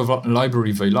whatever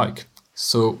library they like.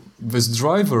 So this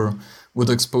driver would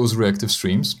expose reactive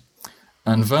streams.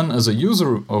 And then as a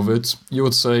user of it, you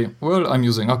would say, well, I'm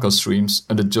using Akka streams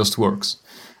and it just works.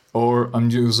 Or I'm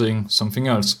using something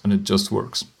else and it just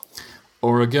works.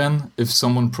 Or again, if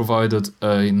someone provided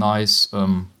a nice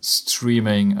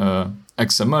streaming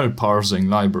XML parsing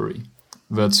library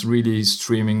that's really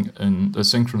streaming in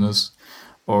asynchronous,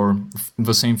 or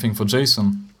the same thing for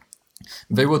JSON,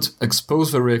 they would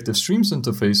expose the reactive streams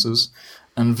interfaces,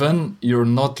 and then you're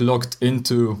not locked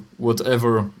into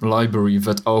whatever library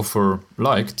that author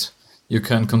liked. You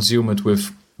can consume it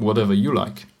with whatever you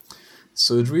like.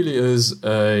 So it really is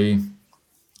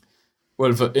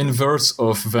the inverse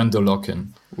of vendor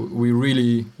lock-in. We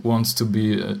really want to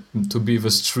be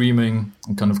the streaming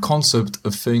kind of concept,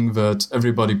 a thing that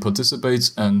everybody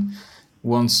participates, and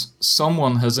once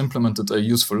someone has implemented a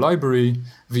useful library,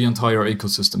 the entire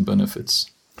ecosystem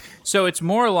benefits. So it's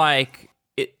more like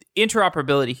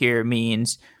interoperability here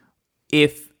means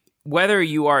whether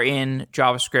you are in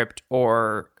JavaScript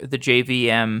or the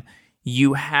JVM,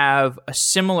 you have a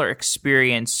similar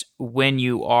experience when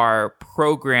you are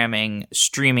programming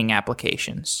streaming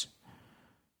applications.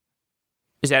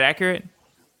 Is that accurate?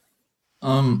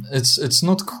 It's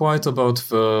not quite about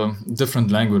the different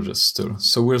languages still.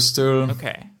 So we're still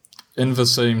in the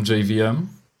same JVM.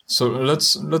 So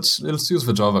let's use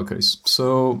the Java case.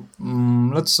 So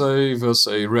let's say there's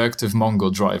a reactive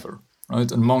Mongo driver,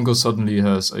 right? And Mongo suddenly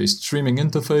has a streaming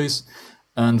interface,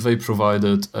 and they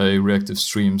provided a reactive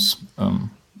streams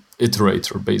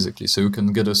iterator, basically. So you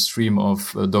can get a stream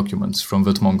of documents from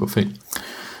that Mongo thing.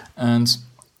 And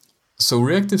so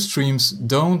reactive streams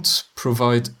don't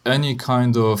provide any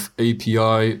kind of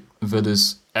API that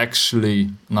is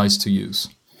actually nice to use.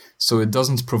 So it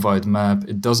doesn't provide map,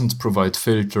 it doesn't provide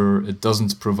filter, it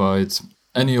doesn't provide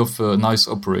any of the nice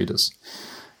operators.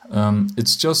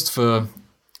 It's just the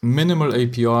minimal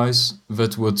APIs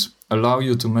that would allow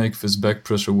you to make this back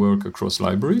pressure work across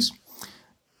libraries.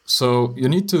 So you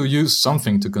need to use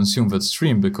something to consume that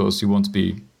stream, because you won't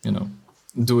be,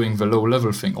 doing the low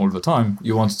level thing all the time.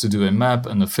 You want to do a map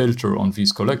and a filter on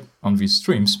these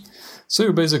streams. So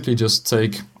you basically just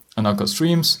take an Akka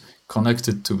streams, connect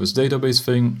it to this database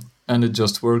thing, and it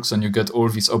just works, and you get all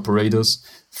these operators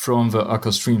from the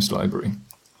Akka streams library.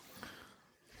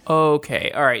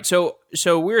 Okay, all right. So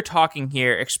we're talking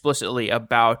here explicitly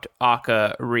about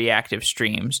Akka reactive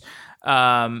streams.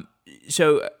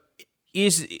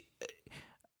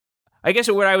 I guess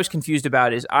what I was confused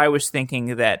about is I was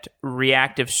thinking that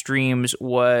reactive streams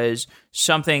was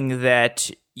something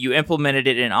that you implemented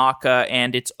it in Akka,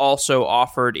 and it's also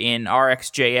offered in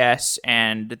RxJS,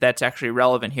 and that's actually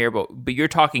relevant here. But you're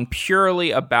talking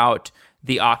purely about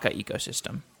the Akka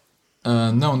ecosystem.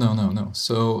 No.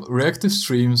 So reactive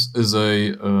streams is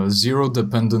a zero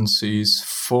dependencies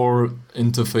for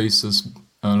interfaces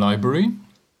library.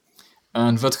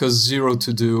 And that has zero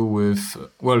to do with,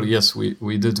 well, yes,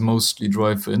 we did mostly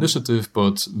drive the initiative,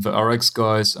 but the Rx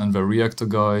guys and the Reactor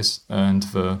guys and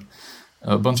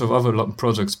a bunch of other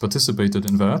projects participated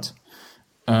in that.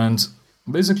 And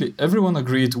basically everyone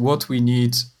agreed what we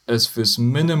need as this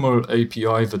minimal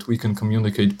API that we can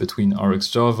communicate between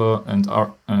RxJava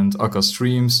and Akka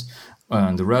streams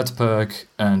and Redpack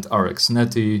and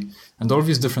RxNetty and all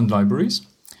these different libraries.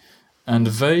 And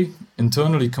they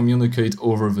internally communicate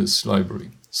over this library.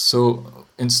 So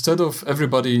instead of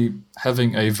everybody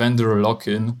having a vendor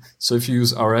lock-in, so if you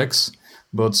use Rx,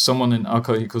 but someone in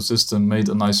Akka ecosystem made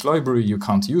a nice library, you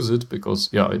can't use it because,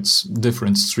 it's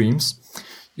different streams.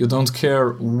 You don't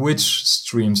care which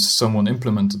streams someone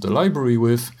implemented the library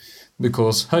with,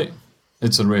 because, hey,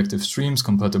 it's a reactive streams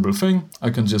compatible thing, I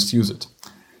can just use it.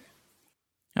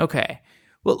 Okay.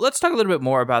 Well, let's talk a little bit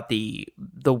more about the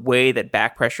way that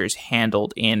back pressure is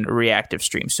handled in reactive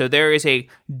streams. So there is a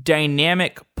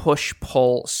dynamic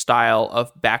push-pull style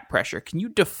of back pressure. Can you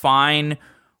define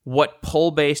what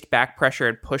pull-based back pressure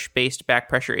and push-based back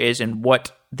pressure is, and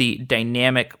what the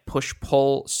dynamic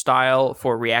push-pull style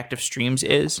for reactive streams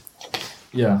is?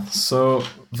 Yeah, so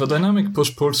the dynamic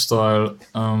push-pull style,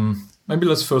 maybe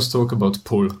let's first talk about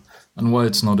pull and why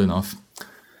it's not enough.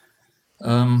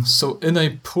 So in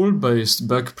a pull-based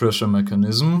back pressure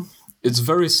mechanism, it's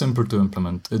very simple to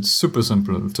implement. It's super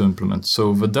simple to implement.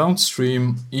 So the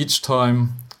downstream, each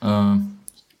time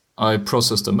I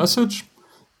process the message,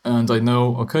 and I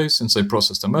know, okay, since I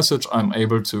processed a message, I'm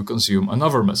able to consume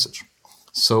another message.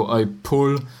 So I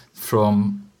pull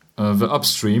from the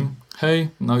upstream,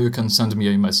 hey, now you can send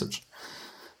me a message.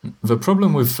 The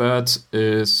problem with that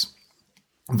is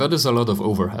a lot of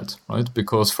overhead, right?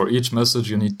 Because for each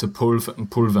message, you need to pull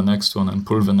the next one and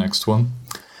pull the next one.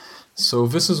 So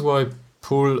this is why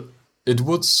it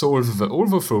would solve the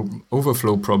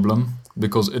overflow problem,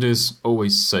 because it is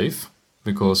always safe,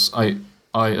 because I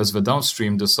as the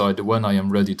downstream decide when I am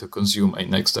ready to consume a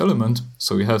next element.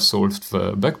 So we have solved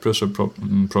the back pressure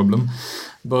problem,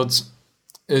 but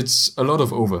it's a lot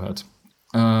of overhead.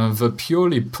 The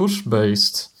purely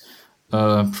push-based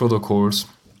protocols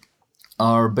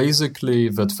are basically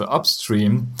that the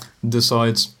upstream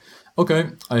decides,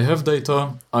 okay, I have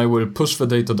data, I will push the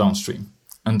data downstream.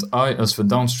 And I, as the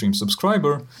downstream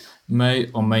subscriber, may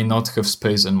or may not have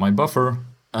space in my buffer,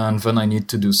 and then I need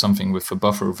to do something with the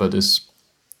buffer that is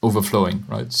overflowing,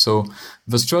 right? So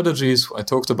the strategies I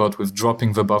talked about with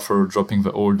dropping the buffer, dropping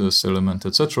the oldest element,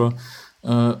 etc.,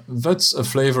 that's a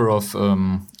flavor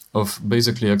of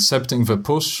basically accepting the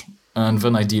push, and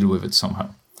then I deal with it somehow.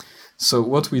 So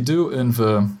what we do in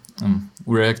the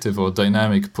reactive or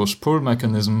dynamic push-pull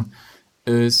mechanism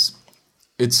is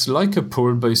it's like a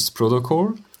pull-based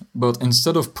protocol, but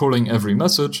instead of pulling every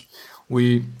message,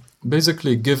 we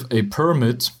basically give a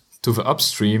permit to the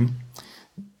upstream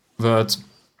that,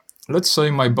 let's say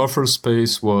my buffer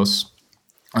space was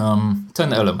 10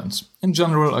 elements. In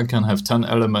general, I can have 10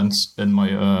 elements in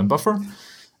my buffer,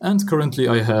 and currently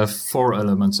I have 4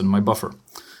 elements in my buffer.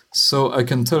 So I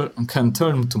can tell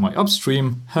to my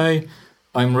upstream, hey,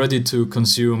 I'm ready to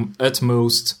consume at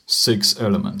most 6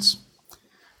 elements.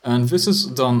 And this is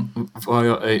done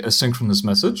via a asynchronous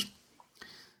message.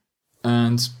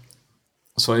 And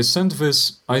so I send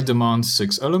this, I demand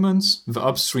 6 elements. The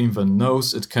upstream then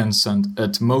knows it can send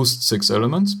at most 6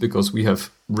 elements because we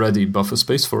have ready buffer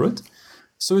space for it.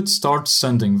 So it starts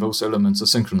sending those elements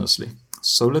asynchronously.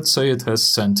 So let's say it has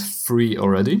sent 3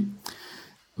 already.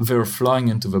 They're flying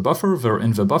into the buffer, they're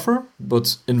in the buffer,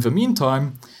 but in the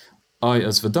meantime, I,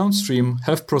 as the downstream,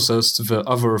 have processed the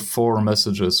other 4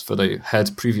 messages that I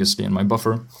had previously in my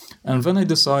buffer. And then I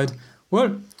decide,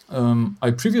 well,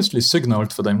 I previously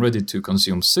signaled that I'm ready to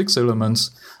consume 6 elements.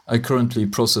 I currently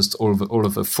processed all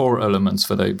of the 4 elements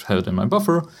that I had in my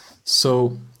buffer.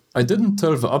 So I didn't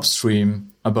tell the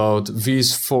upstream about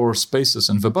these 4 spaces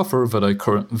in the buffer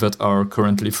that are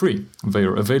currently free. They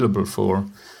are available for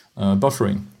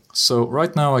buffering. So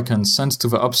right now I can send to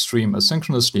the upstream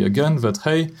asynchronously again that,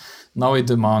 hey, now I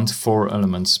demand 4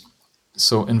 elements.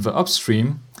 So in the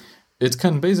upstream, it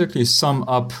can basically sum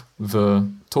up the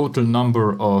total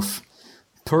number of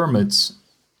permits,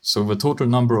 so the total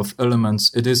number of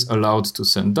elements it is allowed to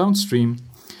send downstream.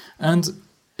 And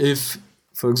if,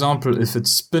 for example, if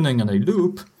it's spinning in a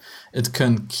loop, it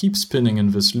can keep spinning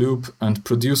in this loop and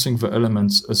producing the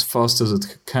elements as fast as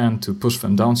it can to push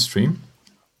them downstream.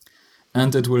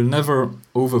 And it will never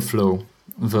overflow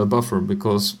the buffer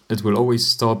because it will always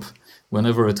stop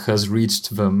whenever it has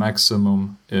reached the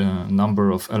maximum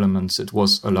number of elements it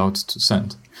was allowed to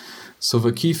send. So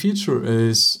the key feature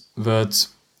is that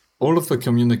all of the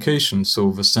communication,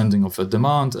 so the sending of a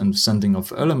demand and sending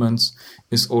of elements,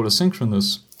 is all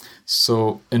asynchronous.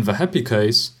 So in the happy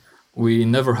case, we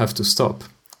never have to stop.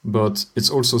 But it's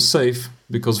also safe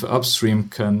because the upstream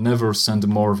can never send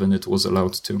more than it was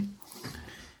allowed to.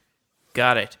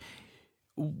 Got it.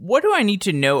 What do I need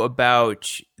to know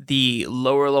about the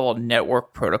lower level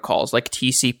network protocols like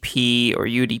TCP or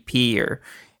UDP or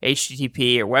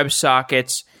HTTP or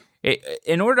WebSockets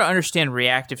in order to understand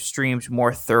reactive streams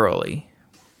more thoroughly?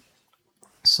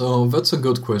 So that's a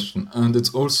good question. And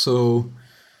it's also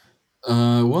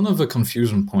one of the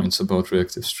confusion points about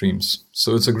reactive streams.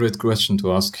 So it's a great question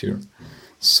to ask here.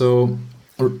 So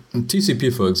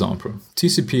TCP, for example,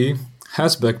 TCP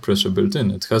has back pressure built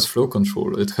in. It has flow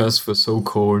control. It has the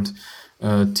so-called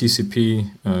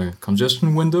TCP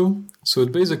congestion window. So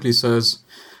it basically says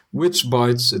which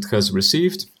bytes it has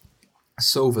received.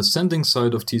 So the sending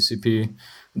side of TCP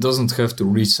doesn't have to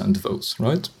resend those,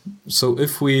 right? So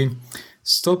if we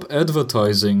stop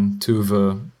advertising to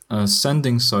the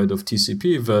sending side of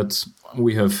TCP that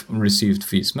we have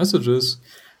received these messages,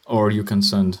 or you can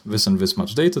send this and this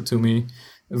much data to me,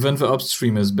 then the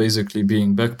upstream is basically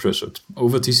being back-pressured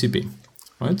over TCP,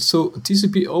 right? So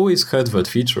TCP always had that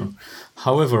feature.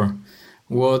 However,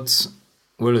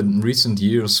 in recent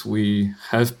years we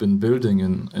have been building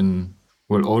in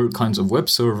all kinds of web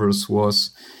servers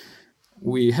was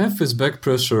we have this back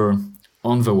pressure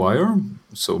on the wire,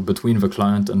 so between the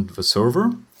client and the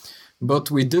server, but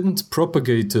we didn't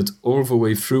propagate it all the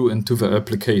way through into the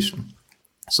application.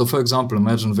 So for example,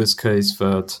 imagine this case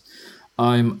that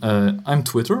I'm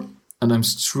Twitter and I'm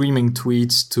streaming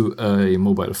tweets to a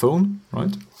mobile phone,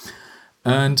 right?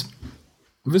 And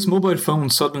this mobile phone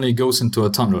suddenly goes into a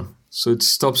tunnel, so it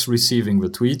stops receiving the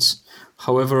tweets.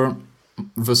 However,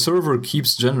 the server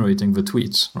keeps generating the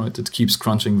tweets, right? It keeps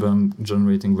crunching them,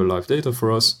 generating the live data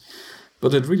for us,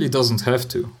 but it really doesn't have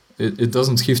to. It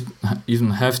doesn't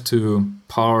even have to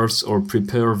parse or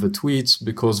prepare the tweets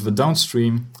because the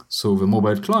downstream, so the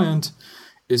mobile client,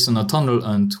 is in a tunnel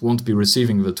and won't be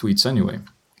receiving the tweets anyway.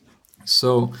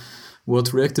 So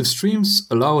what reactive streams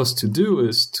allow us to do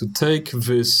is to take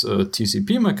these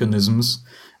TCP mechanisms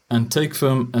and take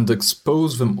them and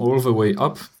expose them all the way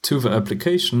up to the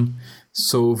application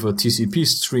so the TCP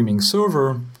streaming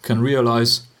server can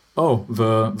realize, oh,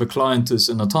 the client is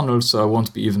in a tunnel, so I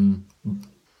won't be even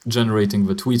generating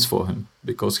the tweets for him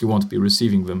because he won't be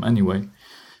receiving them anyway.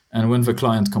 And when the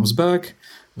client comes back,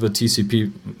 the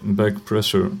TCP back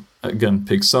pressure again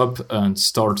picks up and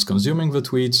starts consuming the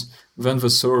tweets. Then the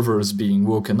server is being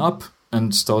woken up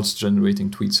and starts generating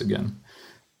tweets again.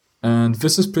 And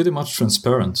this is pretty much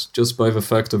transparent just by the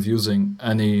fact of using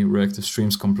any Reactive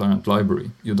Streams compliant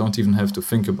library. You don't even have to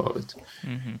think about it.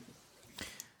 Mm-hmm.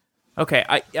 Okay,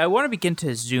 I want to begin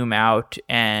to zoom out,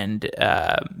 and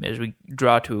as we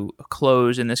draw to a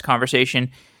close in this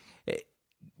conversation,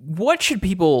 what should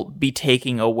people be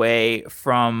taking away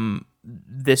from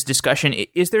this discussion?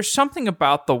 Is there something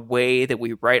about the way that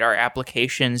we write our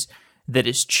applications that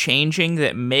is changing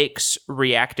that makes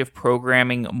reactive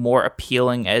programming more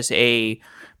appealing as a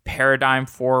paradigm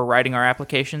for writing our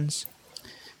applications?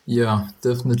 Yeah,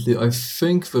 definitely. I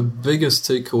think the biggest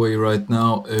takeaway right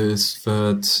now is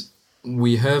that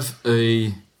we have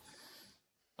I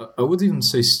would even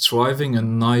say striving a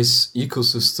nice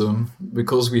ecosystem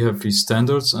because we have these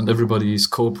standards and everybody is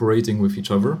cooperating with each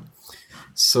other.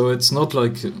 So it's not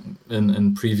like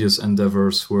in previous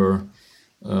endeavors where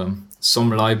some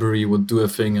library would do a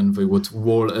thing and they would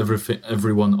wall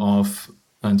everyone off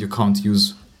and you can't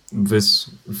use this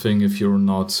thing if you're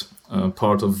not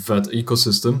part of that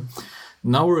ecosystem.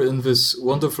 Now we're in this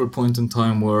wonderful point in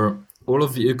time where all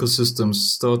of the ecosystems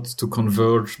start to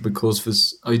converge because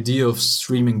this idea of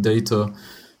streaming data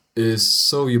is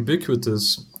so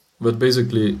ubiquitous that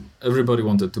basically everybody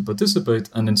wanted to participate,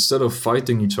 and instead of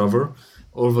fighting each other,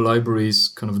 all the libraries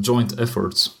kind of joined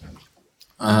efforts.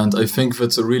 And I think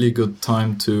that's a really good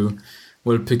time to,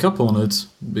 pick up on it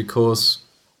because,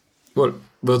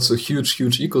 that's a huge,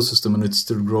 huge ecosystem and it's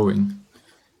still growing.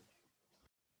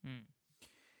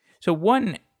 So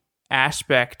one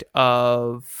aspect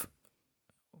of...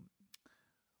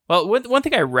 Well, one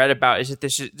thing I read about is that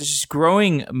there's this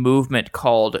growing movement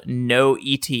called No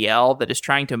ETL that is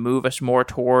trying to move us more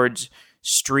towards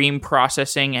stream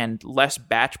processing and less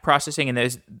batch processing, and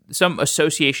there's some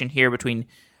association here between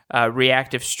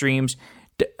reactive streams.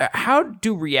 How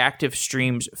do reactive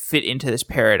streams fit into this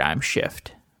paradigm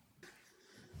shift?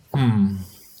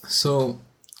 So,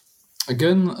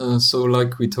 again,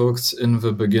 like we talked in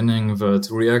the beginning, that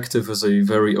reactive is a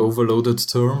very overloaded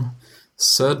term.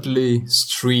 Sadly,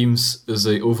 streams is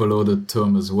a overloaded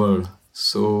term as well.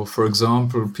 So, for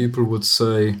example, people would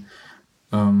say,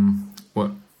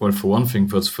 for one thing,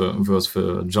 there's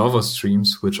the Java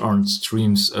streams, which aren't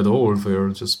streams at all, they're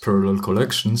just parallel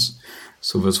collections.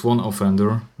 So that's one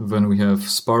offender. Then we have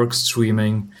Spark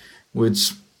streaming,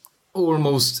 which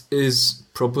almost is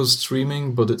proper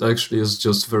streaming, but it actually is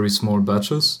just very small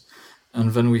batches.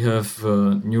 And then we have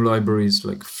new libraries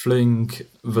like Flink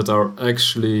that are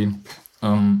actually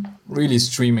really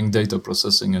streaming data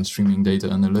processing and streaming data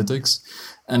analytics.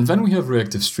 And then we have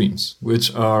reactive streams,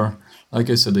 which are, like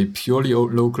I said, a purely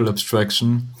local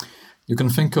abstraction. You can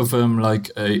think of them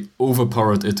like a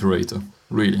overpowered iterator,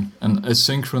 really, an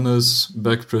asynchronous,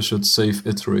 back-pressured, safe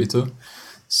iterator.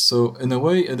 So in a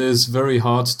way, it is very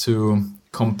hard to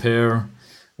compare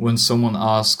when someone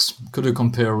asks, could you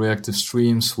compare reactive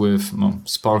streams with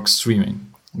Spark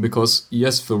streaming? Because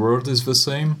yes, the word is the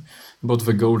same, but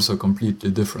the goals are completely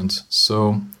different.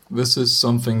 So this is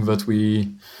something that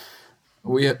we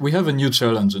have a new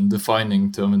challenge in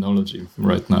defining terminology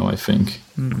right now, I think.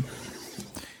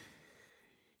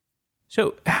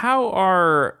 So how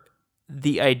are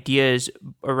the ideas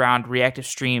around reactive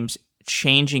streams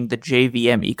changing the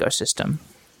JVM ecosystem?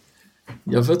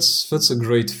 Yeah, that's a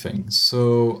great thing.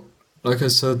 So, like I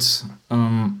said,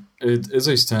 it is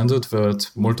a standard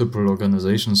that multiple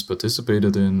organizations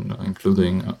participated in,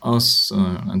 including us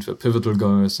and the Pivotal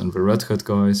guys and the Red Hat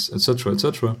guys, etc.,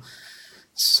 etc.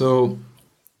 So,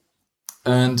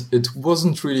 and it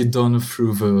wasn't really done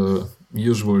through the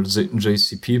usual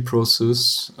JCP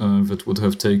process that would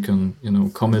have taken,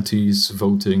 committees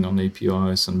voting on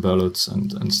APIs and ballots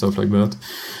and stuff like that.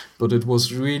 But it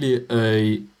was really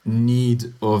a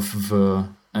need of the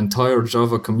entire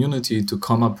Java community to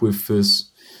come up with this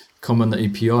common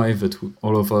API that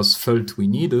all of us felt we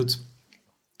needed.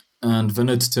 And then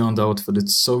it turned out that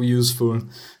it's so useful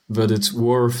that it's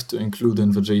worth to include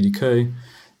in the JDK.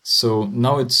 So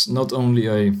now it's not only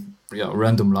a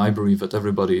random library that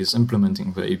everybody is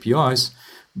implementing the APIs,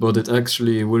 but it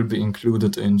actually will be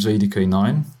included in JDK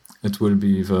 9. It will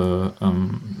be the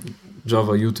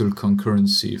Java util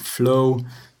concurrency flow.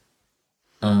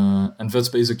 And that's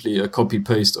basically a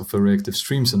copy-paste of the reactive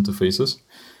streams interfaces.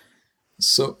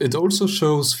 So it also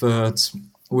shows that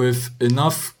with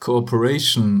enough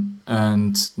cooperation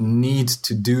and need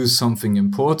to do something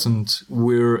important,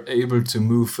 we're able to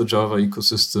move the Java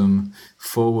ecosystem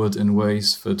forward in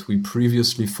ways that we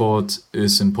previously thought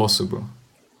is impossible.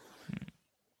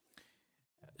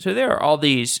 So there are all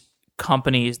these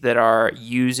companies that are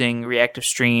using reactive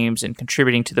streams and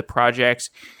contributing to the projects.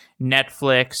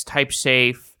 Netflix,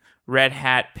 TypeSafe, Red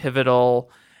Hat,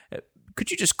 Pivotal. Could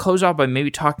you just close off by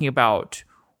maybe talking about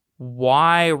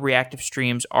why reactive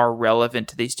streams are relevant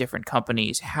to these different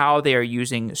companies, how they are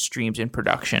using streams in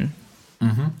production?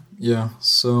 Mm-hmm. Yeah,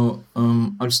 so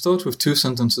I'll start with 2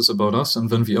 sentences about us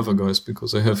and then the other guys,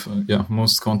 because I have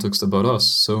most context about us.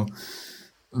 So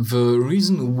the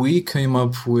reason we came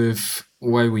up with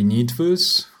why we need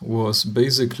this was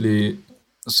basically,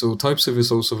 so TypeSafe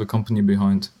is also the company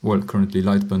behind, currently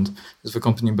Lightbend is the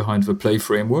company behind the Play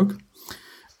framework.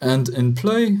 And in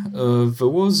Play, there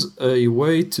was a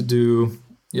way to do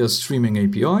streaming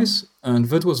APIs, and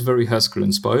that was very Haskell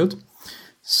inspired.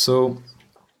 So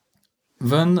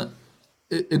then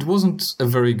it wasn't a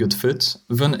very good fit.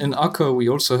 Then in Akka, we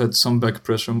also had some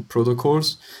backpressure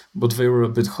protocols, but they were a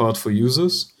bit hard for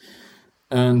users.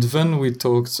 And then we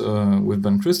talked with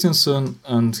Ben Christensen,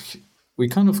 and we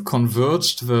kind of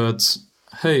converged that,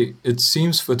 hey, it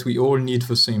seems that we all need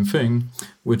the same thing,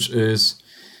 which is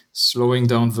slowing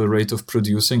down the rate of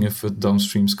producing if the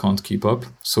downstreams can't keep up.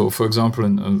 So, for example,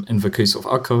 in the case of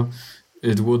Akka,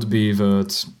 it would be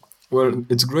that,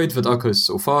 it's great that Akka is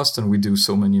so fast and we do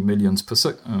so many millions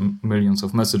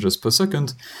of messages per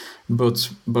second, but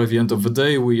by the end of the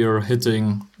day, we are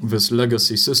hitting this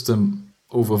legacy system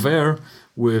over there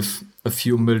with a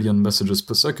few million messages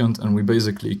per second, and we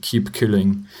basically keep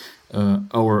killing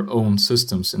our own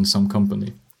systems in some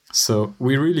company. So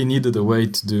we really needed a way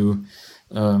to do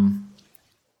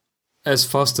as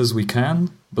fast as we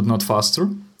can, but not faster.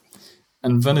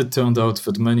 And then it turned out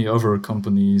that many other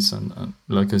companies, and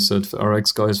like I said, the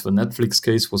RX guys, the Netflix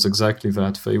case was exactly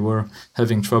that. They were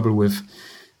having trouble with,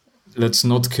 let's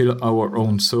not kill our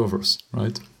own servers,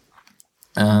 right?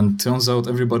 And turns out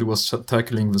everybody was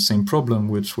tackling the same problem,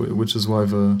 which is why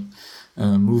the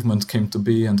movement came to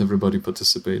be and everybody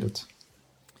participated.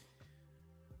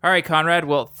 All right, Konrad.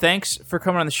 Well, thanks for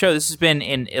coming on the show. This has been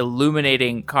an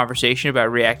illuminating conversation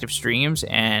about reactive streams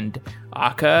and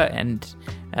Akka, and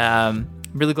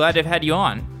really glad to have had you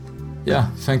on.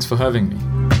 Yeah, thanks for having me.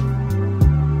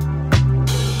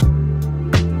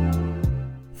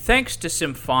 Thanks to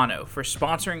Symphono for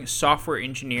sponsoring Software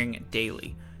Engineering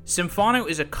Daily. Symphono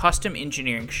is a custom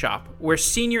engineering shop where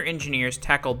senior engineers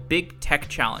tackle big tech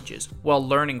challenges while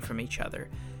learning from each other.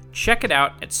 Check it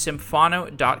out at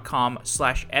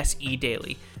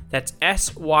symphono.com/SEDaily. That's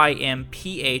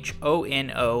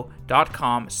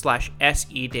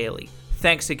symphono.com/SEDaily.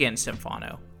 Thanks again,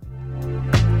 Symphono.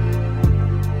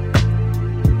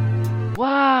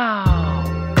 Wow.